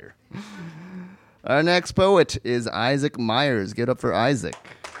little better. Our next poet is Isaac Myers. Get up for Isaac.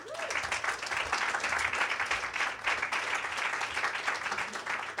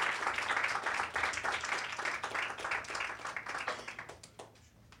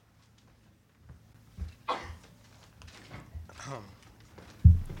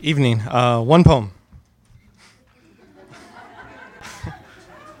 Evening. One poem.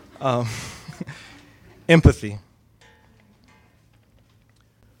 Empathy.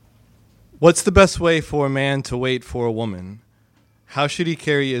 What's the best way for a man to wait for a woman? How should he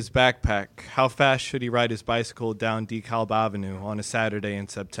carry his backpack? How fast should he ride his bicycle down DeKalb Avenue on a Saturday in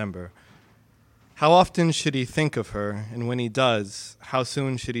September? How often should he think of her, and when he does, how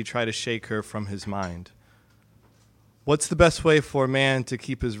soon should he try to shake her from his mind? What's the best way for a man to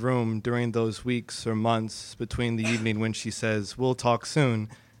keep his room during those weeks or months between the evening when she says, "We'll talk soon,"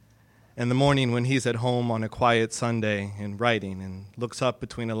 and the morning when he's at home on a quiet Sunday and writing and looks up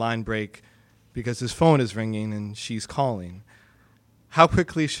between a line break because his phone is ringing and she's calling? How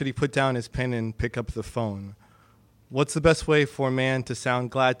quickly should he put down his pen and pick up the phone? What's the best way for a man to sound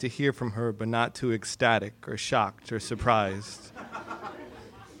glad to hear from her but not too ecstatic or shocked or surprised?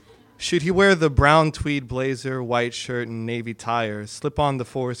 Should he wear the brown tweed blazer, white shirt, and navy tie, slip on the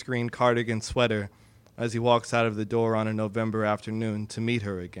forest green cardigan sweater as he walks out of the door on a November afternoon to meet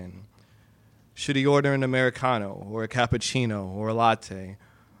her again? Should he order an Americano or a cappuccino or a latte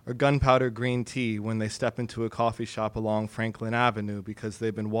or gunpowder green tea when they step into a coffee shop along Franklin Avenue because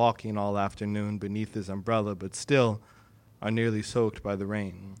they've been walking all afternoon beneath his umbrella but still are nearly soaked by the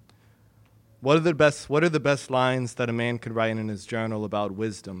rain? What are the best lines that a man could write in his journal about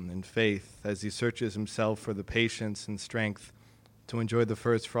wisdom and faith as he searches himself for the patience and strength to enjoy the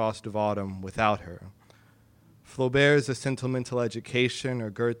first frost of autumn without her? Flaubert's A Sentimental Education or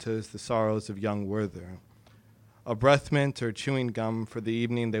Goethe's The Sorrows of Young Werther. A breath mint or chewing gum for the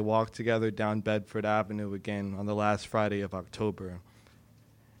evening they walk together down Bedford Avenue again on the last Friday of October.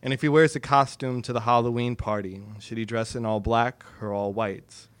 And if he wears a costume to the Halloween party, should he dress in all black or all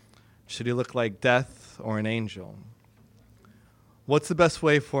white? Should he look like death or an angel? What's the best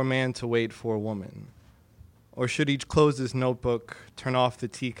way for a man to wait for a woman? Or should he close his notebook, turn off the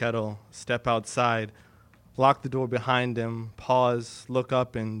tea kettle, step outside, lock the door behind him, pause, look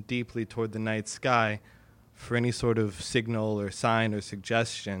up and deeply toward the night sky for any sort of signal or sign or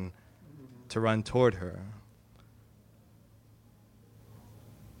suggestion to run toward her?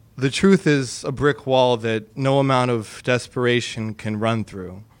 The truth is a brick wall that no amount of desperation can run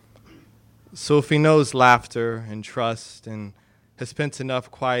through. So if he knows laughter and trust and has spent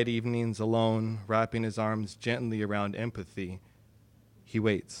enough quiet evenings alone, wrapping his arms gently around empathy, he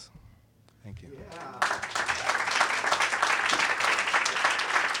waits. Thank you.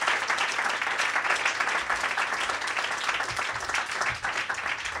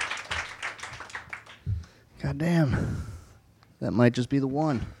 God damn. That might just be the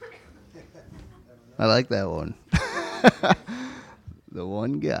one. I like that one. The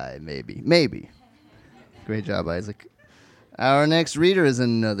one guy, maybe. Maybe. Great job, Isaac. Our next reader is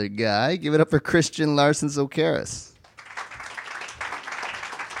another guy. Give it up for Christian Larson Zokaris.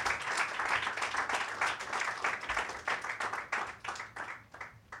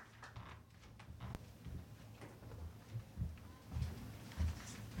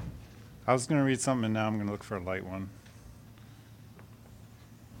 I was going to read something, and now I'm going to look for a light one.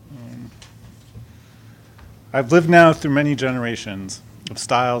 I've lived now through many generations of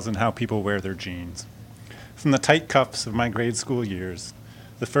styles and how people wear their jeans. From the tight cuffs of my grade school years,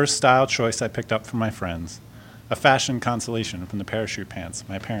 the first style choice I picked up from my friends, a fashion consolation from the parachute pants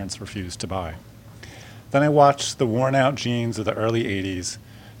my parents refused to buy. Then I watched the worn-out jeans of the early 80s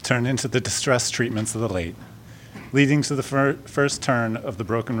turn into the distressed treatments of the late, leading to the first turn of the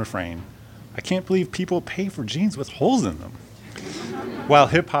broken refrain, I can't believe people pay for jeans with holes in them, while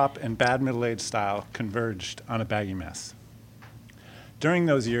hip-hop and bad middle-aged style converged on a baggy mess. During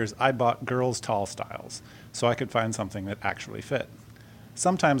those years, I bought girls' tall styles so I could find something that actually fit.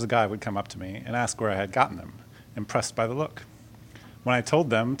 Sometimes a guy would come up to me and ask where I had gotten them, impressed by the look. When I told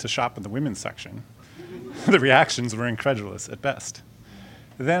them to shop in the women's section, the reactions were incredulous at best.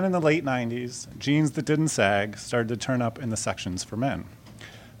 Then in the late 90s, jeans that didn't sag started to turn up in the sections for men.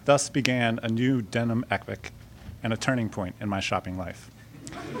 Thus began a new denim epic and a turning point in my shopping life.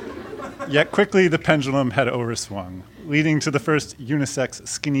 Yet quickly the pendulum had overswung, leading to the first unisex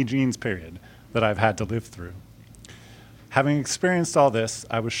skinny jeans period that I've had to live through. Having experienced all this,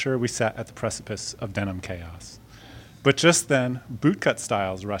 I was sure we sat at the precipice of denim chaos. But just then, bootcut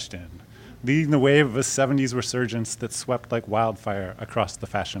styles rushed in, leading the wave of a 70s resurgence that swept like wildfire across the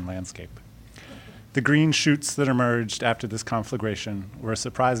fashion landscape. The green shoots that emerged after this conflagration were as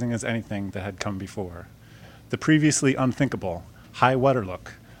surprising as anything that had come before. The previously unthinkable high water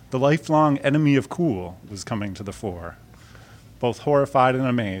look, the lifelong enemy of cool, was coming to the fore. Both horrified and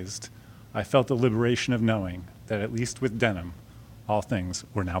amazed, I felt the liberation of knowing that at least with denim, all things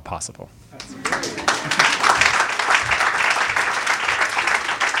were now possible.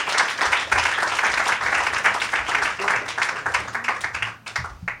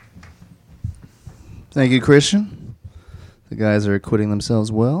 Thank you, Christian. The guys are acquitting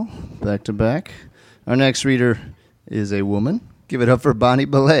themselves well, back to back. Our next reader is a woman. Give it up for Bonnie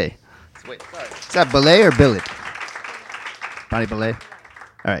Belay. Wait, sorry. Is that Belay or Billet? Bonnie Belay.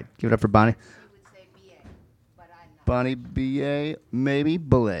 All right, give it up for Bonnie. Bonnie B.A., maybe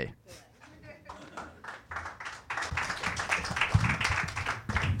Belay.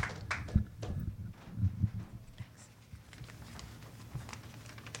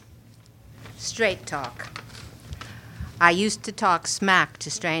 Straight talk. I used to talk smack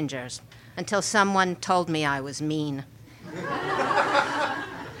to strangers until someone told me I was mean.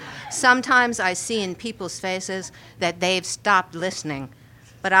 Sometimes I see in people's faces that they've stopped listening,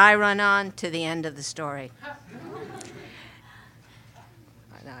 but I run on to the end of the story.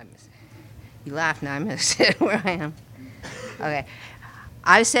 You laugh now, I'm going to sit where I am. Okay.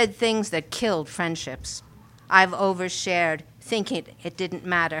 I've said things that killed friendships. I've overshared, thinking it didn't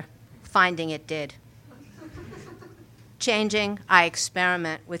matter, finding it did. Changing, I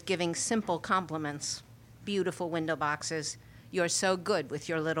experiment with giving simple compliments. Beautiful window boxes. You're so good with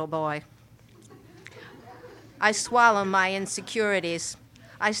your little boy. I swallow my insecurities.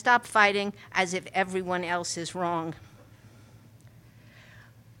 I stop fighting as if everyone else is wrong.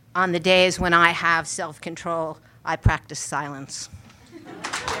 On the days when I have self-control, I practice silence.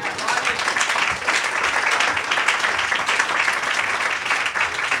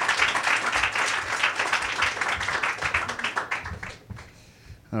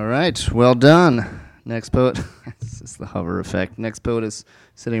 All right, well done. Next poet, this is the hover effect. Next poet is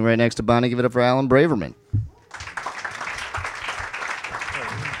sitting right next to Bonnie. Give it up for Alan Braverman.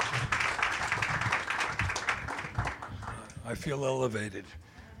 I feel elevated.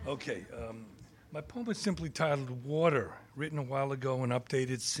 Okay, my poem is simply titled Water, written a while ago and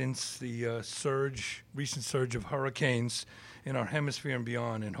updated since the recent surge of hurricanes in our hemisphere and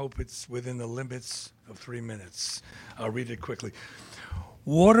beyond, and hope it's within the limits of 3 minutes. I'll read it quickly.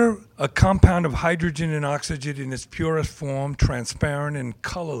 Water, a compound of hydrogen and oxygen in its purest form, transparent and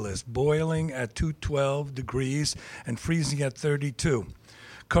colorless, boiling at 212 degrees and freezing at 32.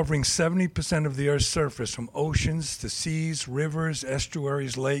 Covering 70% of the Earth's surface, from oceans to seas, rivers,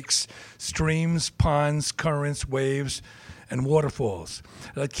 estuaries, lakes, streams, ponds, currents, waves, and waterfalls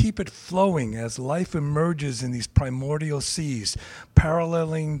that keep it flowing as life emerges in these primordial seas,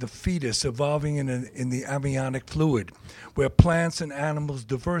 paralleling the fetus evolving in the amniotic fluid, where plants and animals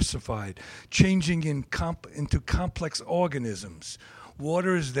diversified, changing into complex organisms.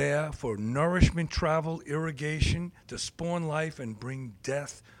 Water is there for nourishment, travel, irrigation, to spawn life and bring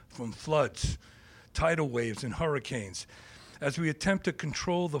death from floods, tidal waves, and hurricanes. As we attempt to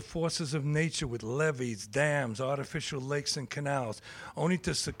control the forces of nature with levees, dams, artificial lakes, and canals, only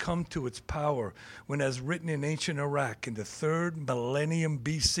to succumb to its power when, as written in ancient Iraq in the 3rd millennium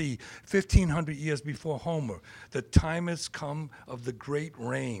BC, 1,500 years before Homer, the time has come of the great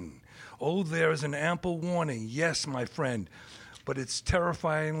rain. Oh, there is an ample warning, yes, my friend, but it's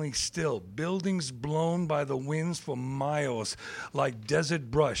terrifyingly still. Buildings blown by the winds for miles like desert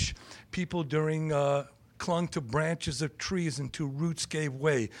brush. People clung to branches of trees until roots gave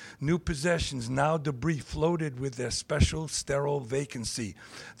way. New possessions, now debris, floated with their special sterile vacancy.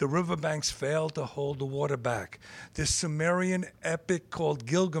 The riverbanks failed to hold the water back. This Sumerian epic called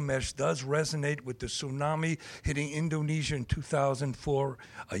Gilgamesh does resonate with the tsunami hitting Indonesia in 2004.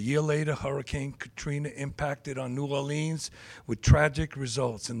 A year later, Hurricane Katrina impacted on New Orleans with tragic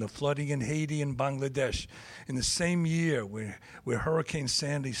results in the flooding in Haiti and Bangladesh. In the same year where Hurricane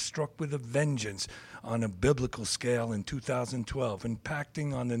Sandy struck with a vengeance on a biblical scale in 2012,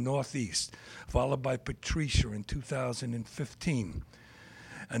 impacting on the Northeast, followed by Patricia in 2015.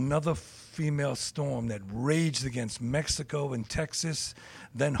 Another female storm that raged against Mexico and Texas,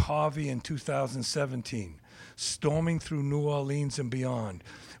 then Harvey in 2017, storming through New Orleans and beyond,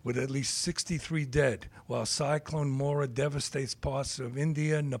 with at least 63 dead, while Cyclone Mora devastates parts of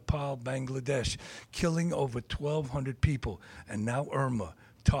India, Nepal, Bangladesh, killing over 1,200 people, and now Irma,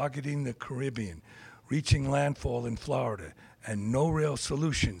 targeting the Caribbean, reaching landfall in Florida, and no real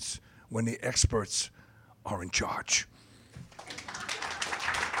solutions when the experts are in charge.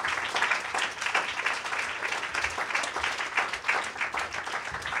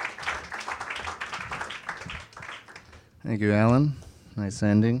 Thank you, Alan. Nice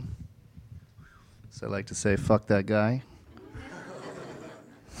ending. So I like to say, fuck that guy.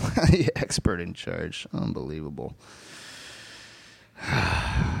 The expert in charge. Unbelievable.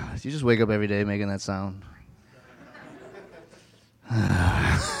 Do you just wake up every day making that sound?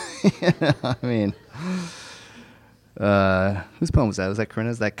 I mean, whose poem was that? Was that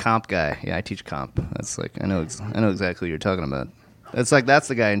Corinna's? That comp guy. Yeah, I teach comp. That's like, I know exactly what you're talking about. It's like, that's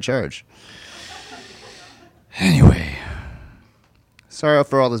the guy in charge. Anyway, sorry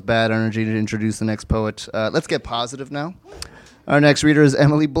for all this bad energy to introduce the next poet. Let's get positive now. Our next reader is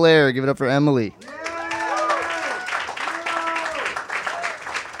Emily Blair. Give it up for Emily.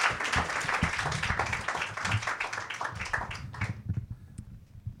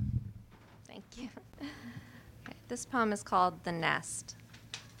 This poem is called The Nest.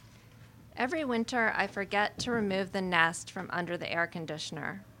 Every winter, I forget to remove the nest from under the air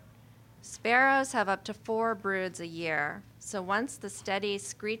conditioner. Sparrows have up to 4 broods a year, so once the steady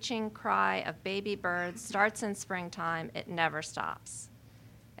screeching cry of baby birds starts in springtime, it never stops.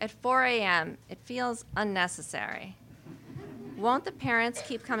 At 4 a.m., it feels unnecessary. Won't the parents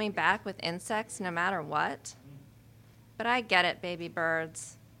keep coming back with insects no matter what? But I get it, baby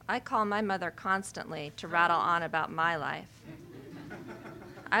birds. I call my mother constantly to rattle on about my life.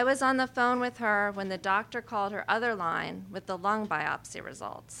 I was on the phone with her when the doctor called her other line with the lung biopsy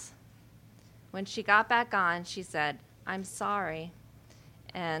results. When she got back on, she said, "I'm sorry,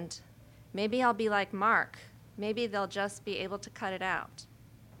 and maybe I'll be like Mark. Maybe they'll just be able to cut it out."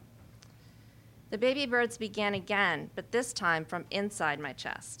 The baby birds began again, but this time from inside my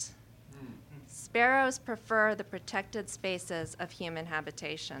chest. Sparrows prefer the protected spaces of human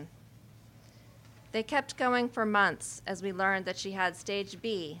habitation. They kept going for months as we learned that she had stage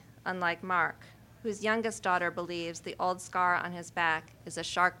B, unlike Mark, whose youngest daughter believes the old scar on his back is a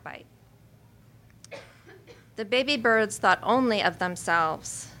shark bite. The baby birds thought only of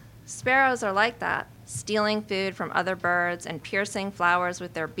themselves. Sparrows are like that, stealing food from other birds and piercing flowers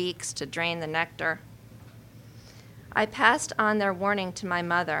with their beaks to drain the nectar. I passed on their warning to my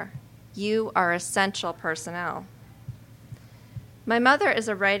mother. You are essential personnel. My mother is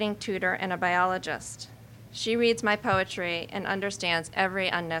a writing tutor and a biologist. She reads my poetry and understands every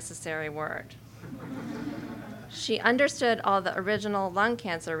unnecessary word. She understood all the original lung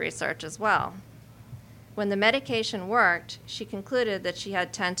cancer research as well. When the medication worked, she concluded that she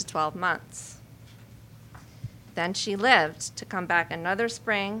had 10 to 12 months. Then she lived to come back another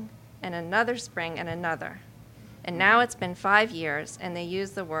spring and another spring and another. And now it's been 5 years, and they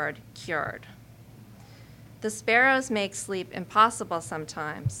use the word cured. The sparrows make sleep impossible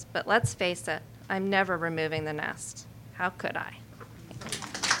sometimes, but let's face it, I'm never removing the nest. How could I?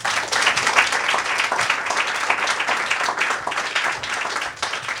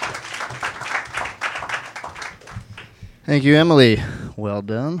 Thank you, Emily. Well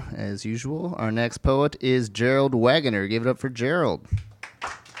done, as usual. Our next poet is Gerald Wagoner. Give it up for Gerald.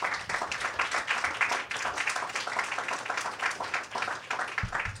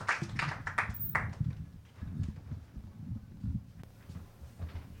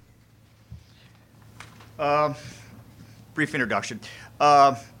 Brief introduction.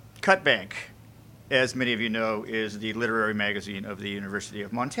 Cutbank, as many of you know, is the literary magazine of the University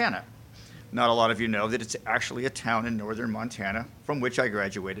of Montana. Not a lot of you know that it's actually a town in northern Montana from which I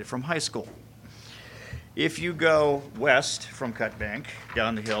graduated from high school. If you go west from Cutbank,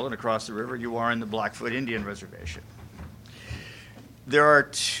 down the hill and across the river, you are in the Blackfoot Indian Reservation. There are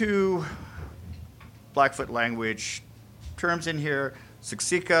two Blackfoot language terms in here.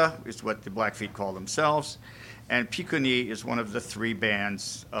 Siksika is what the Blackfeet call themselves, and Piikani is one of the three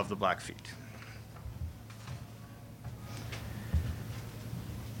bands of the Blackfeet.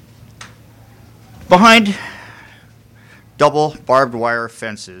 Behind double barbed wire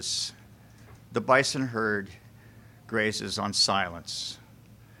fences, the bison herd grazes on silence.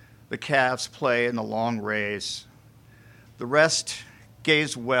 The calves play in the long rays. The rest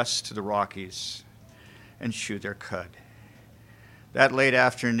gaze west to the Rockies and chew their cud. That late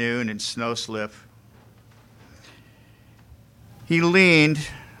afternoon in snow slip, he leaned,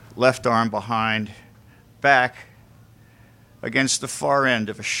 left arm behind, back against the far end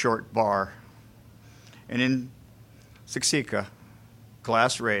of a short bar. And in Siksika,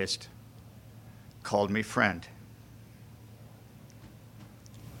 glass raised, called me friend.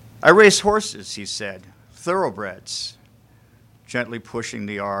 I race horses, he said, thoroughbreds, gently pushing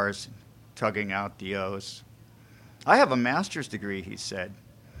the R's, tugging out the O's. I have a master's degree, he said.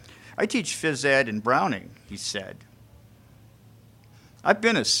 I teach phys ed and Browning, he said. I've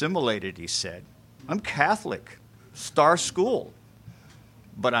been assimilated, he said. I'm Catholic, star school.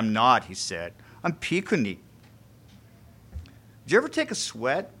 But I'm not, he said. I'm Piikani. Did you ever take a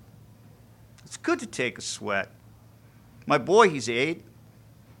sweat? It's good to take a sweat. My boy, he's 8.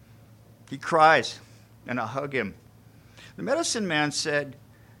 He cries, and I hug him. The medicine man said,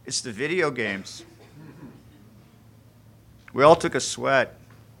 it's the video games. We all took a sweat.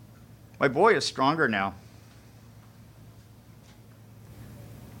 My boy is stronger now.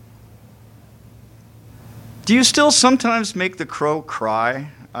 Do you still sometimes make the crow cry?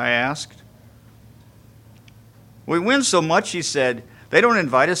 I asked. We win so much, he said, they don't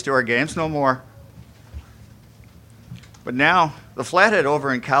invite us to our games no more. But now, the Flathead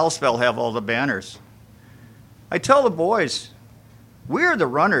over in Kalispell have all the banners. I tell the boys, we're the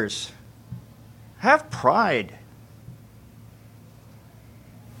runners. Have pride.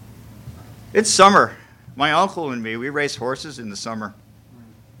 It's summer. My uncle and me, we race horses in the summer.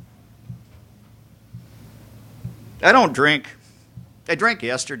 I don't drink. I drank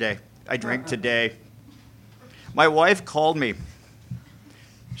yesterday. I drink today. My wife called me.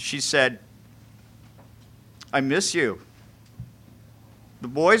 She said, I miss you. The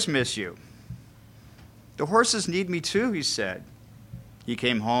boys miss you. The horses need me too, he said. He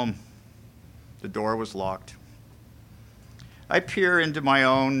came home. The door was locked. I peer into my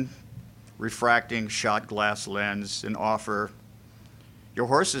own refracting shot glass lens and offer, your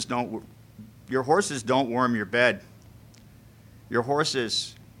horses don't warm your bed. Your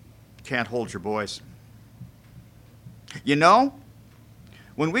horses can't hold your boys. You know,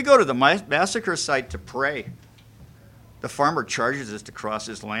 when we go to the massacre site to pray, the farmer charges us to cross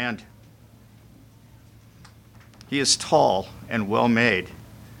his land. He is tall and well made,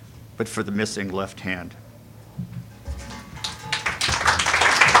 but for the missing left hand.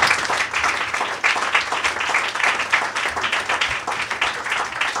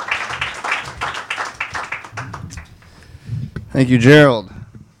 Thank you, Gerald.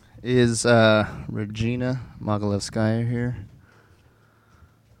 Is Regina Mogalevskaya here?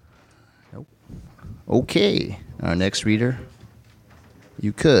 Okay, our next reader.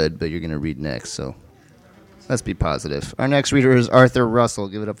 You could, but you're going to read next, so let's be positive. Our next reader is Arthur Russell.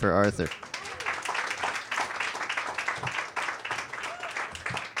 Give it up for Arthur.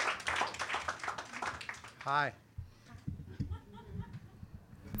 Hi.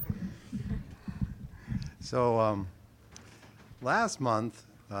 So last month,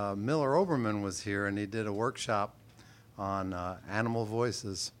 Miller Oberman was here, and he did a workshop on animal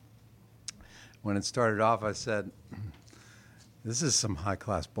voices. When it started off, I said, this is some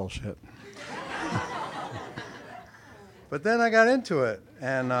high-class bullshit. But then I got into it,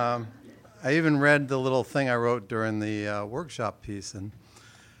 and I even read the little thing I wrote during the workshop piece, and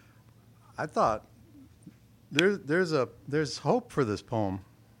I thought, there's hope for this poem.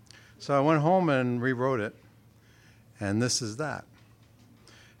 So I went home and rewrote it, and this is that.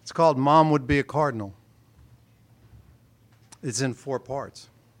 It's called Mom Would Be a Cardinal. It's in 4 parts.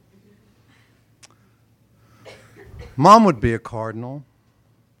 Mom would be a cardinal,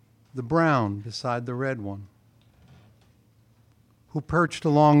 the brown beside the red one, who perched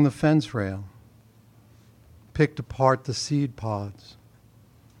along the fence rail, picked apart the seed pods,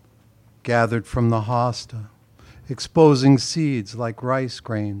 gathered from the hosta, exposing seeds like rice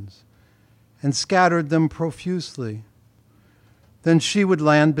grains, and scattered them profusely. Then she would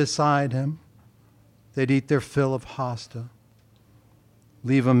land beside him. They'd eat their fill of hosta,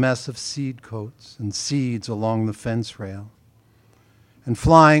 leave a mess of seed coats and seeds along the fence rail, and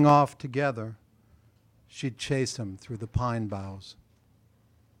flying off together, she'd chase him through the pine boughs.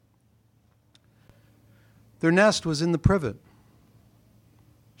 Their nest was in the privet.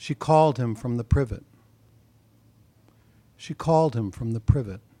 She called him from the privet. She called him from the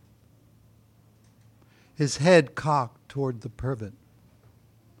privet. His head cocked toward the privet.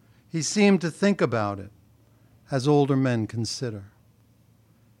 He seemed to think about it, as older men consider,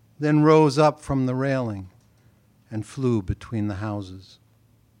 then rose up from the railing and flew between the houses.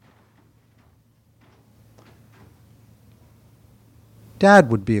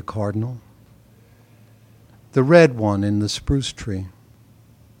 Dad would be a cardinal, the red one in the spruce tree,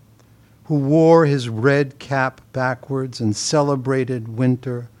 who wore his red cap backwards and celebrated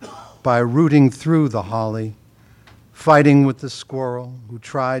winter by rooting through the holly, fighting with the squirrel who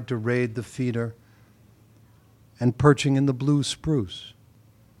tried to raid the feeder, and perching in the blue spruce,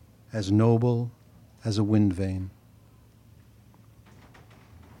 as noble as a wind vane.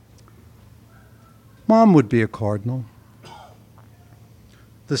 Mom would be a cardinal,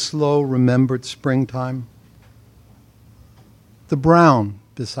 the slow remembered springtime, the brown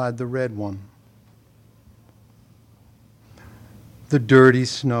beside the red one, the dirty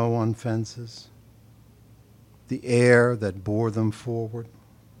snow on fences, the air that bore them forward,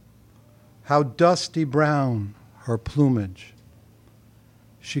 how dusty brown her plumage.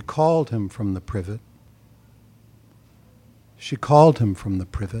 She called him from the privet. She called him from the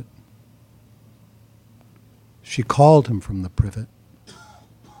privet. She called him from the privet.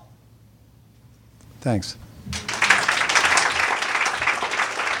 Thanks.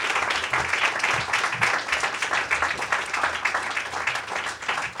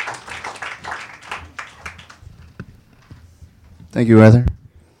 Thank you, Arthur.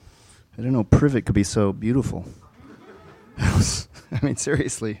 I didn't know privet could be so beautiful. I mean,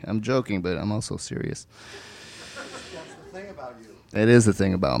 seriously, I'm joking, but I'm also serious. That's the thing about you. It is the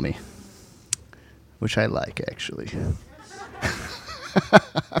thing about me, which I like, actually.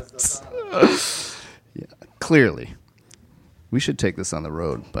 Yeah, clearly. We should take this on the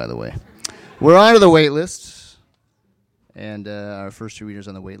road, by the way. We're on to the wait list, and our first 2 readers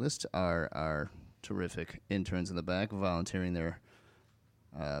on the wait list are our terrific interns in the back, volunteering their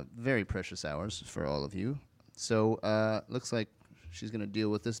very precious hours for all of you. So looks like she's going to deal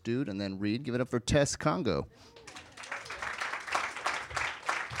with this dude and then read. Give it up for Tess Congo.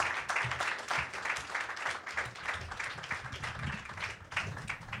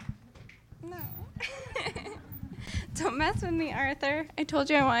 No. Don't mess with me, Arthur. I told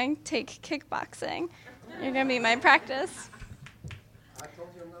you I want to take kickboxing. You're going to be my practice. I told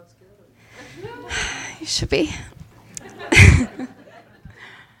you I'm not scared of you. You should be.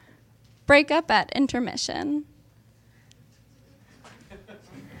 Break up at intermission.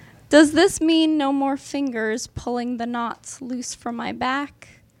 Does this mean no more fingers pulling the knots loose from my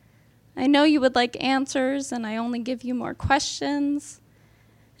back? I know you would like answers, and I only give you more questions.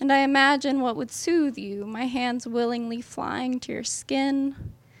 And I imagine what would soothe you, my hands willingly flying to your skin,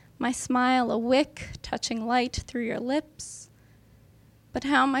 my smile a wick touching light through your lips. But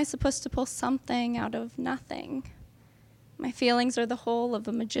how am I supposed to pull something out of nothing? My feelings are the whole of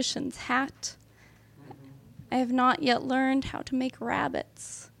a magician's hat. I have not yet learned how to make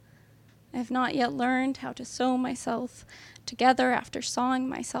rabbits. I have not yet learned how to sew myself together after sawing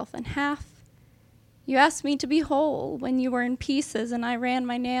myself in half. You asked me to be whole when you were in pieces and I ran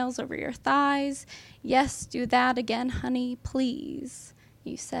my nails over your thighs. Yes, do that again, honey, please,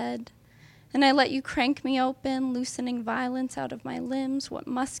 you said. And I let you crank me open, loosening violence out of my limbs, what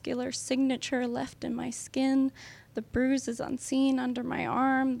muscular signature left in my skin, the bruises unseen under my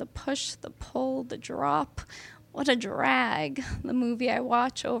arm, the push, the pull, the drop. What a drag, the movie I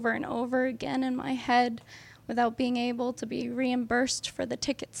watch over and over again in my head without being able to be reimbursed for the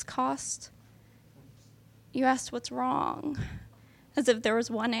ticket's cost. You asked what's wrong, as if there was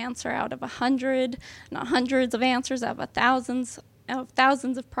one answer out of 100, not hundreds of answers out of thousands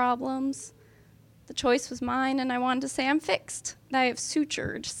of problems. The choice was mine, and I wanted to say I'm fixed, that I have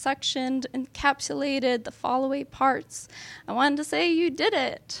sutured, suctioned, encapsulated the fall-away parts. I wanted to say you did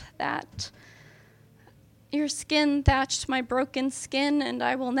it, that your skin thatched my broken skin, and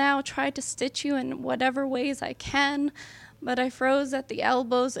I will now try to stitch you in whatever ways I can, but I froze at the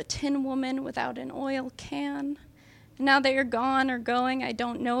elbows, a tin woman without an oil can. And now that you're gone or going, I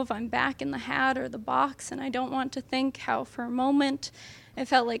don't know if I'm back in the hat or the box, and I don't want to think how for a moment it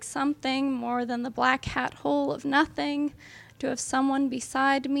felt like something more than the black hat hole of nothing, to have someone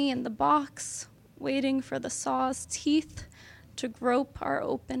beside me in the box, waiting for the saw's teeth to grope our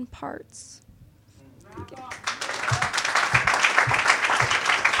open parts. Thank you.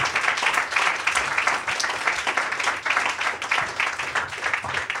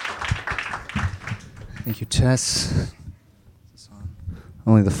 Thank you, Tess.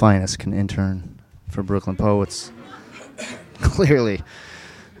 Only the finest can intern for Brooklyn Poets. Clearly.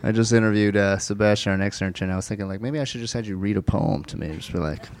 I just interviewed Sebastian, our next intern, and I was thinking, like, maybe I should just have you read a poem to me. Just be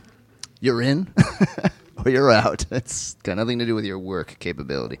like, you're in or you're out. It's got nothing to do with your work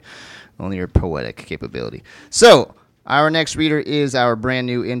capability, only your poetic capability. So, our next reader is our brand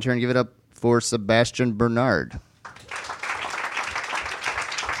new intern. Give it up for Sebastian Bernard.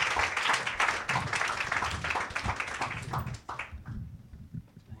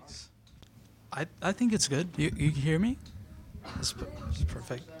 I think it's good. You can hear me? It's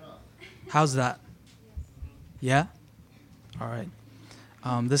perfect. How's that? Yeah? All right.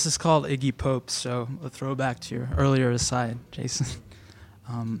 This is called Iggy Pope, so a throwback to your earlier aside, Jason.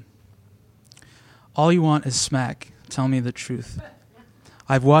 All you want is smack. Tell me the truth.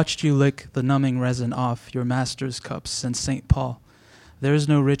 I've watched you lick the numbing resin off your master's cups since St. Paul. There is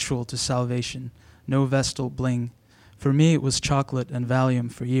no ritual to salvation, no vestal bling. For me, it was chocolate and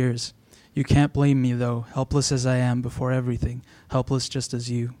Valium for years. You can't blame me, though, helpless as I am before everything, helpless just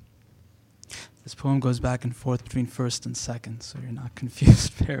as you. This poem goes back and forth between first and second, so you're not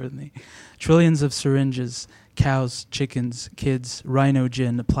confused. Bear with me. Trillions of syringes, cows, chickens, kids, rhino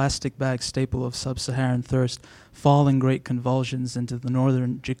gin, a plastic bag staple of sub-Saharan thirst, fall in great convulsions into the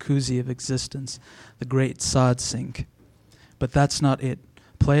northern jacuzzi of existence, the great sod sink. But that's not it.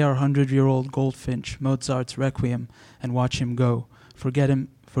 Play our 100-year-old Goldfinch, Mozart's Requiem, and watch him go.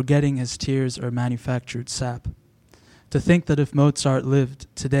 Forgetting his tears are manufactured sap. To think that if Mozart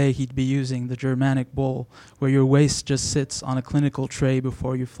lived, today he'd be using the Germanic bowl, where your waste just sits on a clinical tray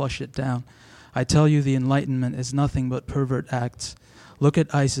before you flush it down. I tell you the Enlightenment is nothing but pervert acts. Look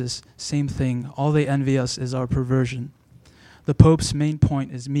at ISIS, same thing. All they envy us is our perversion. The Pope's main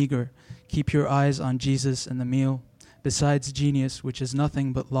point is meager. Keep your eyes on Jesus and the meal. Besides genius, which is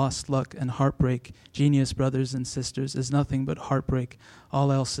nothing but lost luck and heartbreak, genius, brothers and sisters, is nothing but heartbreak.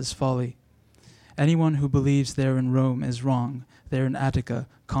 All else is folly. Anyone who believes they're in Rome is wrong. They're in Attica,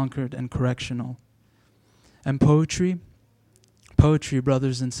 conquered and correctional. And poetry? Poetry,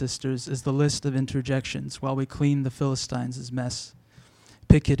 brothers and sisters, is the list of interjections while we clean the Philistines' mess.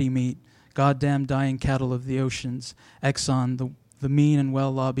 Pickety meat, goddamn dying cattle of the oceans, Exxon, the mean and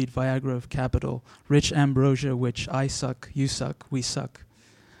well-lobbied Viagra of capital, rich ambrosia which I suck, you suck, we suck.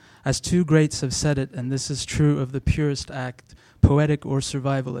 As two greats have said it, and this is true of the purest act, poetic or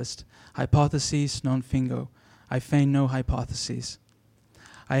survivalist, hypotheses non fingo. I feign no hypotheses.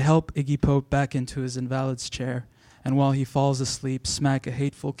 I help Iggy Pope back into his invalid's chair, and while he falls asleep, smack a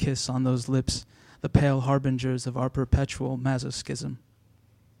hateful kiss on those lips, the pale harbingers of our perpetual masochism.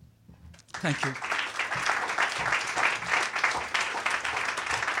 Thank you.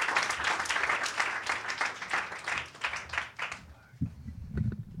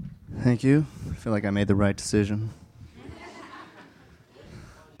 Thank you. I feel like I made the right decision.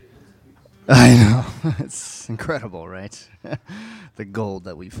 I know. It's incredible, right? The gold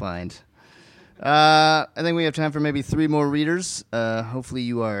that we find. I think we have time for maybe 3 more readers. Hopefully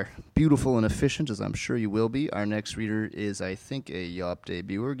you are beautiful and efficient, as I'm sure you will be. Our next reader is, I think, a Yawp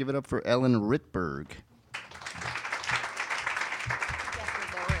debuter. Give it up for Ellen Rittberg.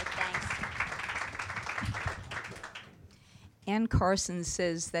 Thanks. Ann Carson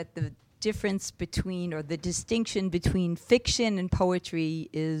says that the difference between, or the distinction between fiction and poetry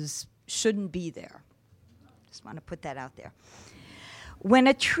shouldn't be there. Just want to put that out there. When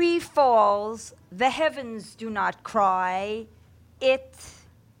a tree falls, the heavens do not cry. If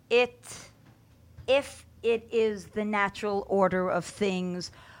it is the natural order of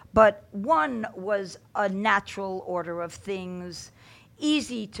things, but one was a natural order of things,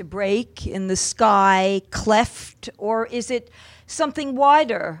 easy to break in the sky, cleft, or is it something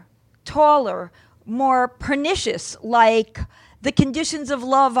wider, taller, more pernicious, like the conditions of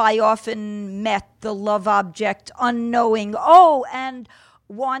love I often met, the love object unknowing, and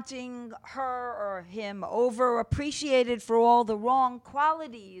wanting her or him overappreciated for all the wrong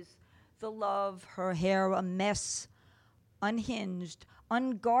qualities, the love, her hair a mess, unhinged,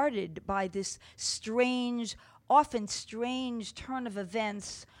 unguarded by this strange, often strange turn of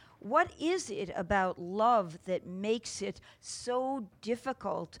events. What is it about love that makes it so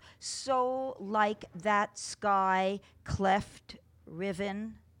difficult, so like that sky, cleft,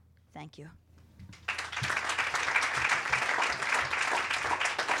 riven? Thank you.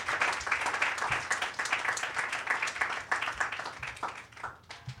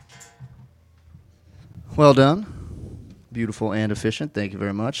 Well done. Beautiful and efficient. Thank you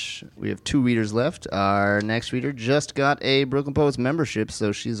very much. We have 2 readers left. Our next reader just got a Brooklyn Poets membership,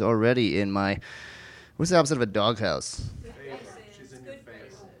 so she's already in my... What's the opposite of a doghouse? She's in your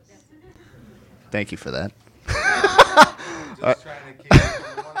face. Thank you for that. Just trying to keep it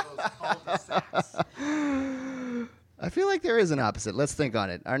from one of those cul-de-sacs. I feel like there is an opposite. Let's think on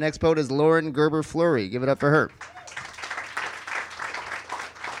it. Our next poet is Lauren Gerber Fleury. Give it up for her.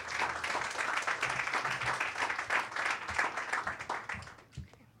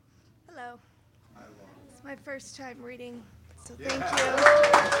 Hello. It's my first time reading, so thank you.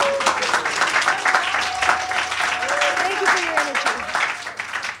 Thank you for your energy.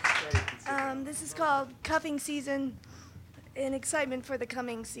 This is called Cuffing Season, an excitement for the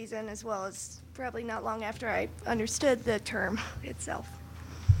coming season, as well as probably not long after I understood the term itself.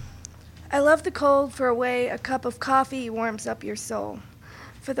 I love the cold for a way a cup of coffee warms up your soul,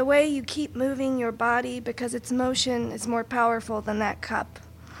 for the way you keep moving your body because its motion is more powerful than that cup.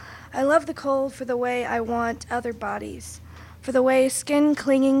 I love the cold for the way I want other bodies, for the way skin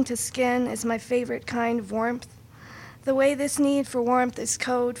clinging to skin is my favorite kind of warmth, the way this need for warmth is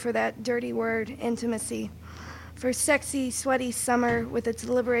code for that dirty word, intimacy. For sexy, sweaty summer with its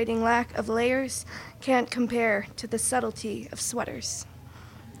liberating lack of layers can't compare to the subtlety of sweaters.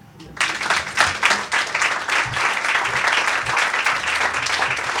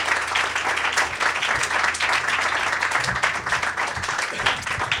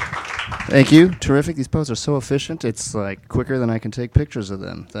 Thank you. Terrific. These poets are so efficient. It's like quicker than I can take pictures of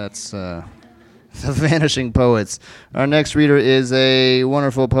them. That's the Vanishing Poets. Our next reader is a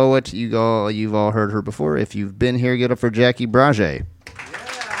wonderful poet. You've all heard her before. If you've been here, get up for Jackie Brage.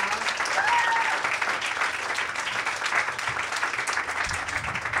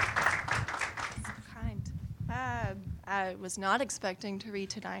 I was not expecting to read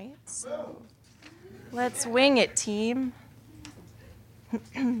tonight, so let's wing it, team.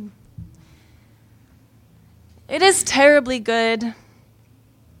 It is terribly good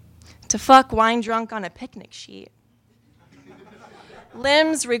to fuck wine drunk on a picnic sheet.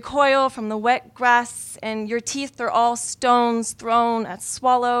 Limbs recoil from the wet grass, and your teeth are all stones thrown at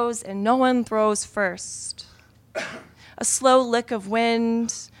swallows, and no one throws first. A slow lick of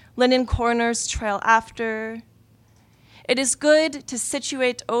wind, linen corners trail after. It is good to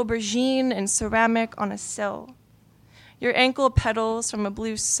situate aubergine and ceramic on a sill. Your ankle petals from a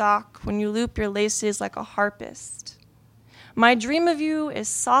blue sock when you loop your laces like a harpist. My dream of you is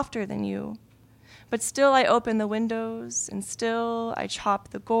softer than you, but still I open the windows, and still I chop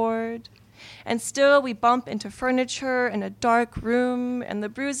the gourd, and still we bump into furniture in a dark room, and the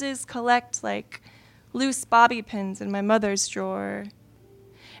bruises collect like loose bobby pins in my mother's drawer.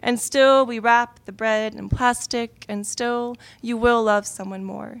 And still we wrap the bread in plastic, and still you will love someone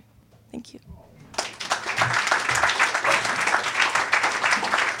more. Thank you.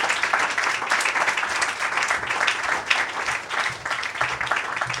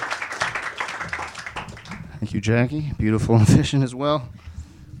 Thank you, Jackie. Beautiful and efficient as well.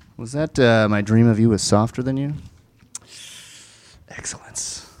 Was that My Dream of You is Softer Than You?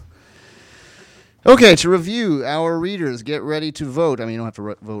 Excellence. Okay, to review, our readers, get ready to vote. I mean, you don't have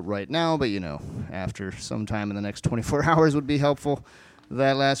to vote right now, but, after some time in the next 24 hours would be helpful.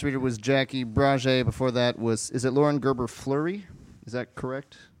 That last reader was Jackie Brage. Before that is it Lauren Gerber Fleury? Is that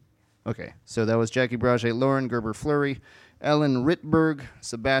correct? Okay, so that was Jackie Brage, Lauren Gerber Fleury, Ellen Rittberg,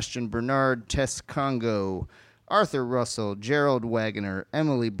 Sebastian Bernard, Tess Congo, Arthur Russell, Gerald Wagoner,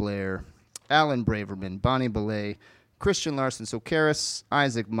 Emily Blair, Alan Braverman, Bonnie Belay, Christian Larson Socaris,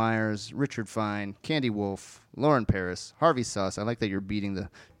 Isaac Myers, Richard Fine, Candy Wolf, Lauren Paris, Harvey Sauce. I like that you're beating the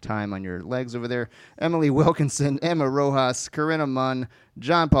time on your legs over there. Emily Wilkinson, Emma Rojas, Corinna Munn,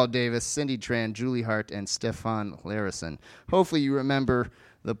 John Paul Davis, Cindy Tran, Julie Hart, and Stefan Larison. Hopefully you remember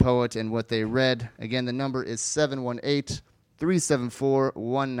the poet and what they read. Again, the number is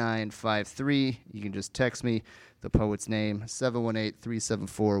 718-374-1953. You can just text me the poet's name,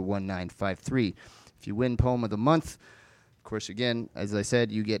 718-374-1953. If you win Poem of the Month, of course, again, as I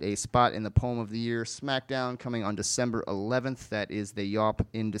said, you get a spot in the Poem of the Year Smackdown coming on December 11th. That is the Yawp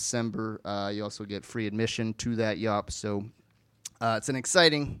in December. You also get free admission to that Yawp. So it's an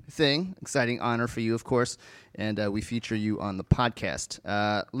exciting thing, exciting honor for you, of course, and we feature you on the podcast.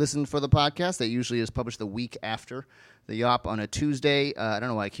 Listen for the podcast. That usually is published the week after the Yawp on a Tuesday. I don't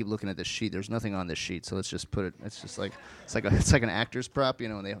know why I keep looking at this sheet. There's nothing on this sheet, so let's just put it. It's just like it's like an actor's prop, you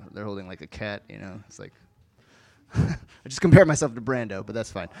know, and they're holding like a cat, you know. It's like I just compare myself to Brando, but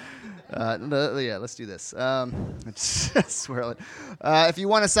that's fine. Yeah, let's do this. Swirl it. If you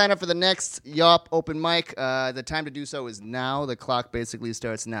want to sign up for the next Yawp open mic, the time to do so is now. The clock basically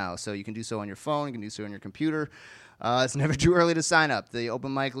starts now, so you can do so on your phone. You can do so on your computer. It's never too early to sign up. The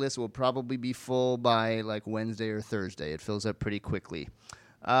open mic list will probably be full by like Wednesday or Thursday. It fills up pretty quickly.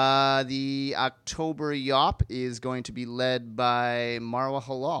 The October Yawp is going to be led by Marwa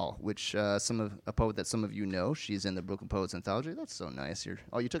Halal, which a poet that some of you know. She's in the Brooklyn Poets Anthology. That's so nice. You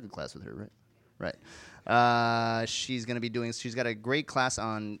took a class with her, right? Right. She's got a great class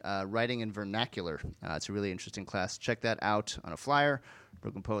on writing in vernacular. It's a really interesting class. Check that out on a flyer,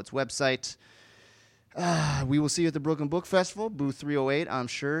 Brooklyn Poets website. We will see you at the Brooklyn Book Festival, booth 308, I'm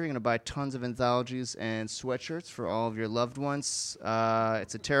sure. You're going to buy tons of anthologies and sweatshirts for all of your loved ones.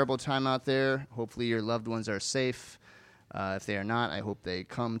 It's a terrible time out there. Hopefully your loved ones are safe. If they are not, I hope they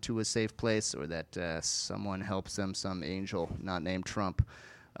come to a safe place or that someone helps them, some angel not named Trump.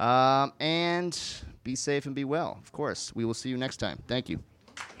 And be safe and be well, of course. We will see you next time. Thank you.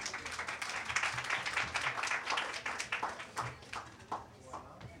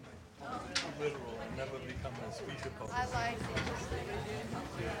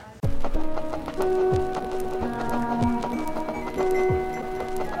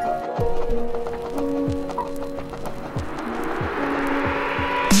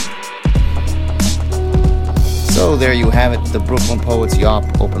 So there you have it, the Brooklyn Poets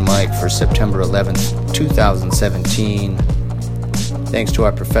Yawp open mic for September 11th, 2017. Thanks to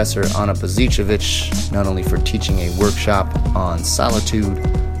our professor Anna Bazicevic, not only for teaching a workshop on solitude,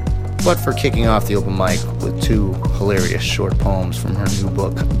 but for kicking off the open mic with two hilarious short poems from her new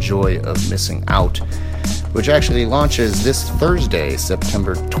book, Joy of Missing Out, which actually launches this Thursday,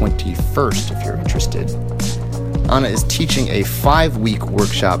 September 21st, if you're interested. Anna is teaching a 5-week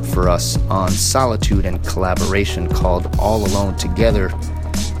workshop for us on solitude and collaboration called All Alone Together,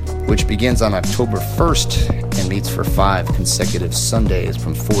 which begins on October 1st and meets for 5 consecutive Sundays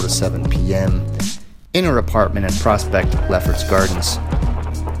from 4 to 7 p.m. in her apartment in Prospect, Lefferts Gardens,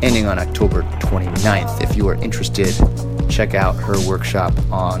 ending on October 29th. If you are interested, check out her workshop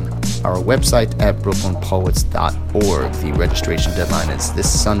on our website at brooklynpoets.org. The registration deadline is this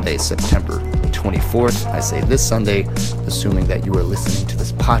Sunday, September 24th. I say this Sunday, assuming that you are listening to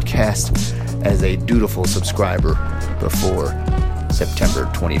this podcast as a dutiful subscriber before September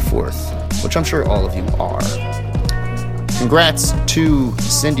 24th, which I'm sure all of you are. Congrats to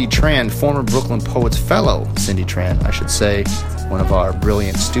Cindy Tran, former Brooklyn Poets Fellow Cindy Tran, I should say, one of our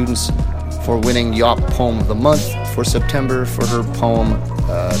brilliant students, for winning Yawp Poem of the Month for September for her poem,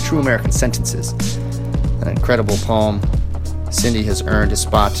 True American Sentences. An incredible poem. Cindy has earned a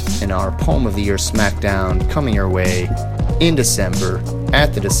spot in our Poem of the Year Smackdown coming your way in December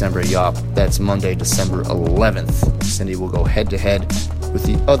at the December Yawp. That's Monday, December 11th. Cindy will go head-to-head with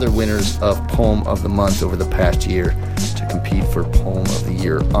the other winners of Poem of the Month over the past year to compete for Poem of the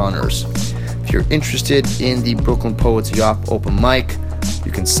Year honors. If you're interested in the Brooklyn Poets Yawp open mic,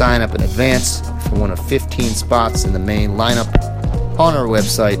 you can sign up in advance for one of 15 spots in the main lineup on our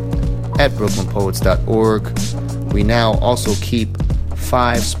website at brooklynpoets.org. We now also keep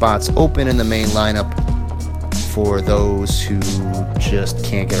 5 spots open in the main lineup for those who just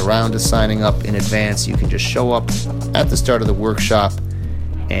can't get around to signing up in advance. You can just show up at the start of the workshop,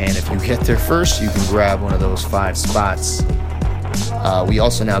 and if you get there first, you can grab one of those 5 spots. We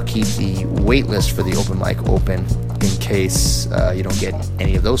also now keep the wait list for the open mic open in case you don't get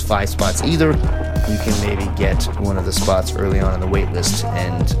any of those 5 spots either. You can maybe get one of the spots early on in the wait list,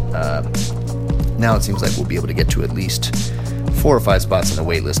 and now it seems like we'll be able to get to at least 4 or 5 spots in the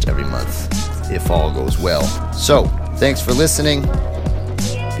wait list every month if all goes well. So, thanks for listening.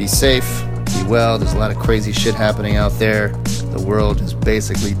 Be safe, be well. There's a lot of crazy shit happening out there. The world is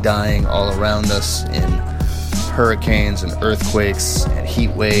basically dying all around us in hurricanes and earthquakes and heat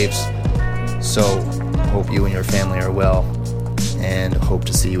waves. So, hope you and your family are well, and hope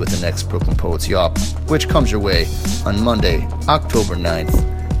to see you at the next Brooklyn Poets Yawp, which comes your way on Monday, October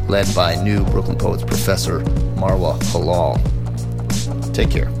 9th, led by new Brooklyn Poets professor Marwa Halal. Take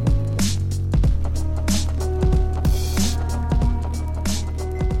care.